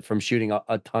benefit from shooting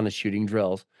a ton of shooting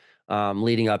drills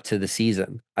leading up to the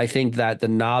season. I think that the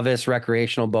novice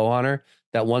recreational bow hunter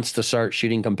that wants to start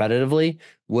shooting competitively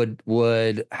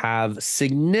would have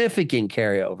significant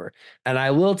carryover. And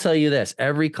I will tell you this,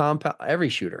 every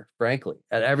shooter, frankly,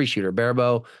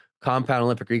 barebow, compound,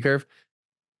 Olympic recurve,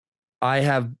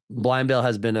 blind bail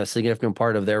has been a significant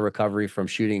part of their recovery from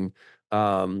shooting,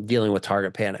 dealing with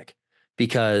target panic,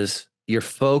 because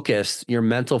your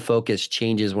mental focus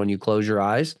changes when you close your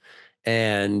eyes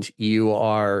and you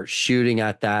are shooting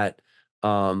at that.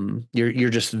 You're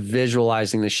just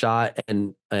visualizing the shot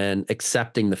and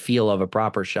accepting the feel of a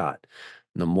proper shot.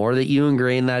 And the more that you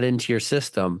ingrain that into your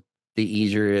system, the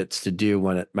easier it's to do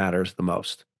when it matters the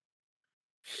most.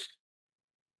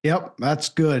 Yep, that's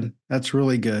good. That's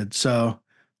really good. So,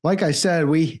 like I said,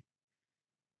 we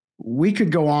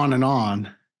could go on and on.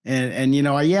 And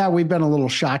yeah, we've been a little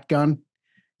shotgun,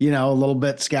 a little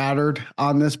bit scattered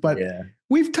on this, but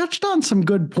we've touched on some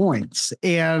good points.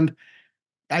 And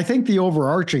I think the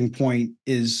overarching point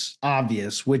is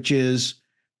obvious, which is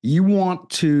you want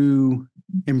to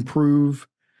improve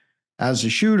as a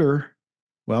shooter.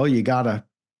 Well, you got to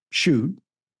shoot,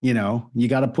 you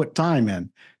got to put time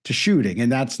in to shooting. And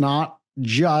that's not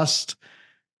just,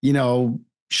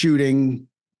 shooting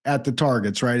at the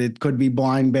targets, right? It could be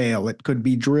blind bail. It could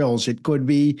be drills. It could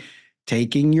be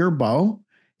taking your bow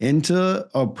into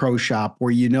a pro shop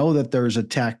where that there's a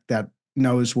tech that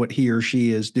knows what he or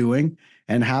she is doing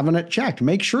and having it checked.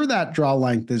 Make sure that draw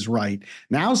length is right.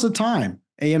 Now's the time,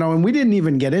 and we didn't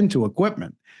even get into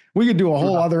equipment. We could do a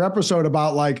whole other episode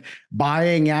about like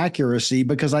buying accuracy,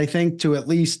 because I think to at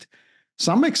least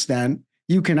some extent,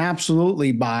 you can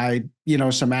absolutely buy,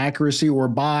 some accuracy, or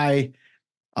you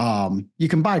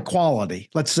can buy quality.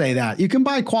 Let's say that you can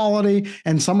buy quality,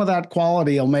 and some of that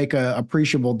quality will make a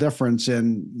appreciable difference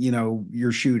in,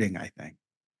 your shooting, I think.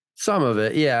 Some of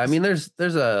it. Yeah. I mean, there's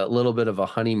a little bit of a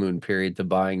honeymoon period to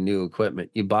buying new equipment.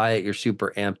 You buy it, you're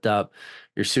super amped up,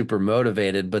 you're super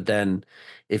motivated, but then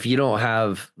if you don't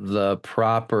have the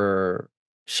proper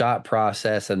shot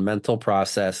process and mental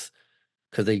process,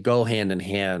 because they go hand in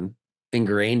hand,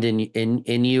 ingrained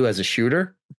in you as a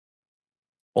shooter,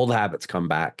 old habits come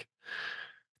back.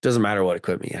 Doesn't matter what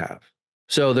equipment you have.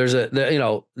 So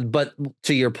but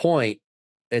to your point,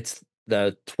 it's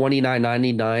the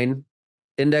 $29.99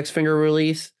 index finger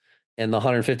release and the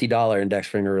 $150 index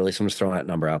finger release. I'm just throwing that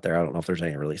number out there. I don't know if there's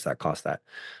any release that costs that.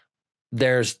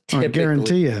 There's typically, I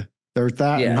guarantee you there's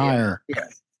that and higher. Yeah.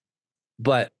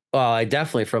 But I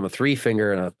definitely, from a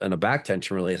 3-finger and a back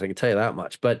tension release, I can tell you that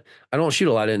much. But I don't shoot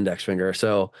a lot of index finger.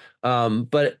 So,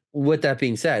 but with that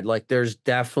being said, like there's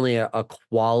definitely a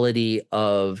quality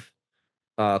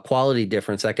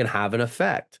difference that can have an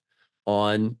effect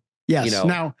on. Yes.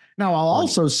 Now I'll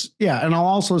also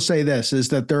say this is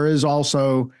that there is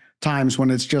also times when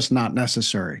it's just not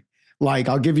necessary. Like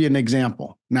I'll give you an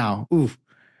example. Now,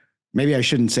 maybe I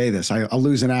shouldn't say this. I'll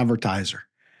lose an advertiser,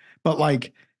 but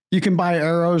like you can buy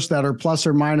arrows that are plus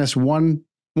or minus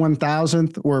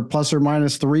 1/1000th or plus or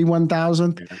minus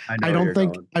 3/1000th.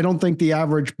 I don't think the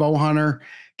average bow hunter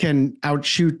can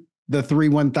outshoot the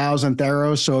 3/1000th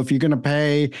arrows. So if you're going to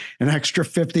pay an extra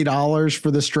 $50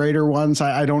 for the straighter ones,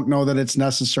 I don't know that it's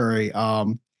necessary.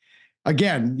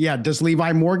 Again, does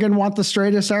Levi Morgan want the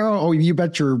straightest arrow? Oh, you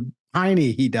bet your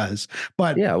hiney he does.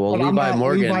 But Levi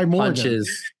Morgan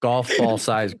punches golf ball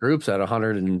size groups at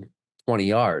 120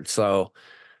 yards. So,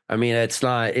 I mean, it's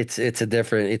a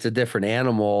different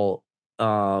animal.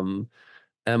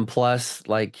 And plus,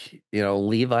 like,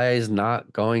 Levi is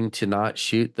not going to not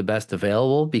shoot the best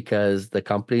available because the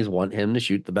companies want him to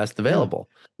shoot the best available.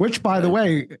 Which, by the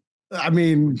way, I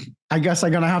mean, I guess I'm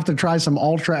going to have to try some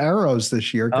ultra arrows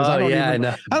this year, because I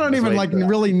don't even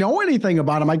really know anything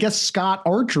about them. I guess Scott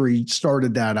Archery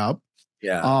started that up.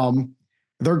 Yeah.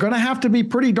 they're going to have to be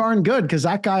pretty darn good because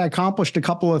that guy accomplished a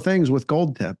couple of things with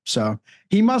Gold Tip. So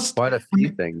he must. Quite a few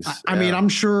things. I mean, I'm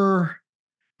sure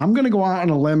I'm going to go out on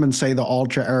a limb and say the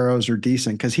Ultra arrows are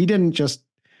decent because he didn't just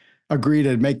agree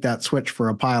to make that switch for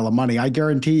a pile of money. I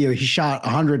guarantee you he shot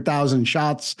 100,000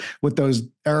 shots with those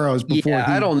arrows before.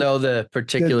 I don't know the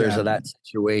particulars of that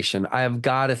situation. I have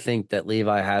got to think that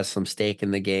Levi has some stake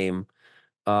in the game.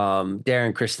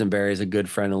 Darren Christian Berg is a good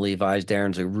friend of Levi's.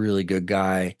 Darren's a really good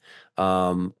guy.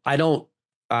 I don't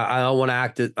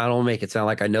want to make it sound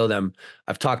like I know them.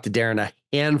 I've talked to Darren a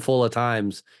handful of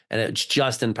times and it's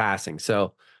just in passing.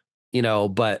 So,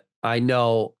 but I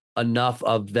know enough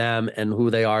of them and who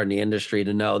they are in the industry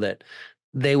to know that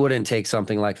they wouldn't take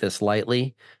something like this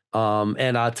lightly.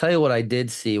 And I'll tell you what I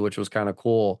did see, which was kind of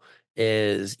cool,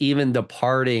 is even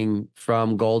departing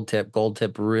from Gold Tip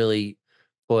really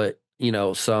put,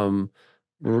 some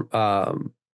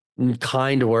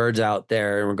kind words out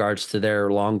there in regards to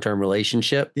their long-term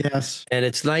relationship. Yes. And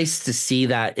it's nice to see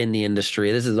that in the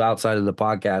industry. This is outside of the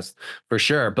podcast for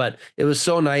sure, but it was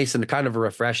so nice and kind of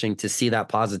refreshing to see that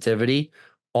positivity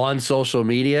on social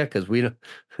media, because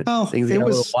things get a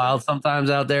little wild sometimes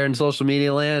out there in social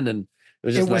media land, and it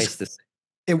was just nice to see.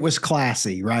 It was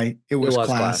classy, right? It was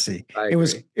classy. It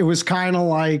was kind of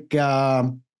like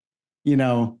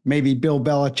maybe Bill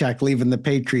Belichick leaving the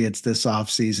Patriots this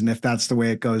offseason, if that's the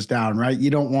way it goes down, right? You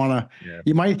don't want to,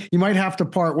 you might have to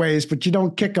part ways, but you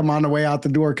don't kick him on the way out the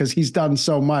door because he's done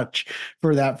so much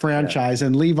for that franchise.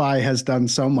 And Levi has done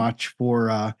so much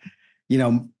for,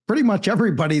 pretty much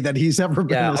everybody that he's ever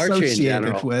been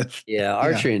associated with. Yeah.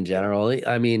 Archery in general.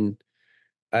 I mean,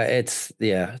 it's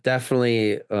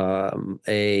definitely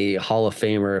a Hall of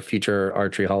Famer, a future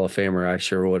archery Hall of Famer. I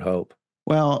sure would hope.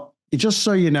 Well, just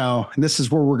so you know, and this is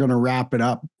where we're going to wrap it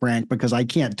up, Frank, because I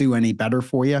can't do any better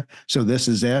for you. So this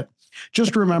is it.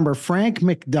 Just remember, Frank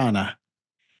McDonough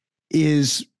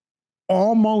is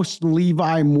almost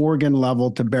Levi Morgan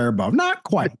level to barebow. Not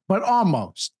quite, but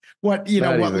almost. What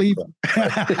Levi?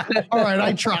 All right,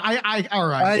 I try. All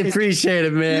right. I appreciate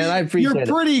it, man. I appreciate it.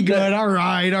 You're pretty good. All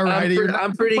right.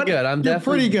 I'm pretty good. I'm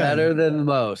definitely better than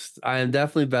most. I am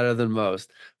definitely better than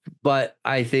most. But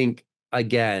I think,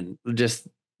 again, just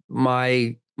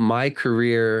my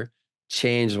career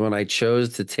changed when I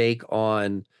chose to take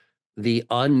on the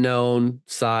unknown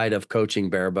side of coaching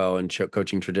barebow and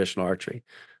coaching traditional archery.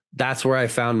 That's where I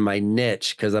found my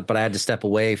niche, but I had to step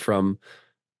away from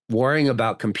worrying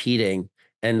about competing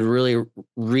and really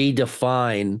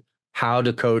redefine how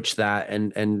to coach that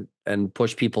and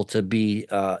push people to be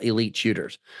elite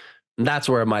shooters. And that's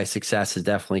where my success has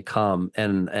definitely come.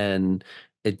 And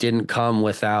it didn't come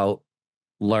without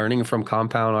learning from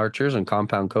compound archers and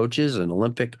compound coaches and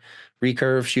Olympic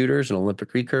recurve shooters and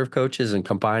Olympic recurve coaches, and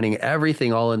combining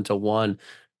everything all into one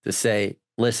to say,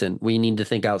 listen, we need to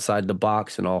think outside the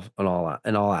box in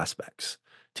all aspects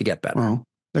to get better. Well,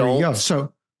 there you go.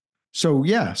 So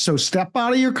step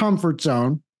out of your comfort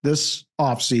zone this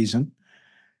off season,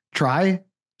 try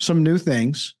some new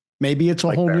things. Maybe it's a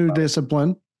whole new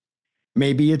discipline.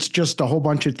 Maybe it's just a whole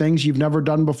bunch of things you've never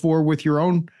done before with your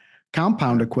own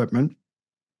compound equipment.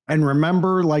 And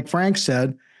remember, like Frank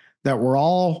said, that we're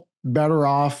all better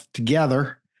off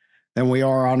together than we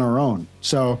are on our own.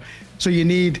 So you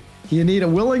need a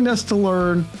willingness to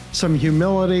learn, some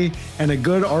humility, and a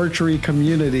good archery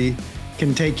community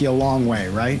can take you a long way,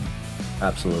 right?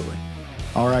 Absolutely.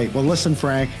 All right. Well, listen,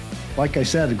 Frank, like I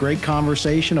said, a great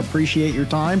conversation. Appreciate your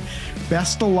time.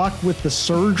 Best of luck with the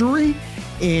surgery.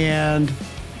 And,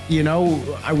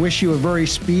 I wish you a very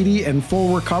speedy and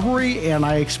full recovery. And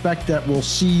I expect that we'll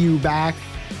see you back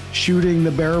shooting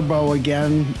the barebow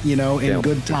again, in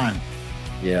good time.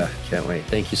 Yeah. Can't wait.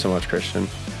 Thank you so much, Christian.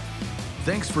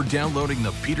 Thanks for downloading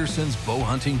the Peterson's Bow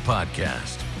Hunting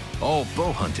Podcast. All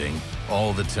bow hunting,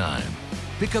 all the time.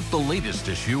 Pick up the latest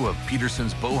issue of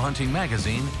Peterson's Bow Hunting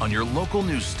magazine on your local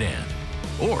newsstand,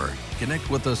 or connect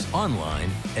with us online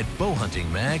at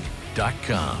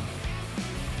bowhuntingmag.com.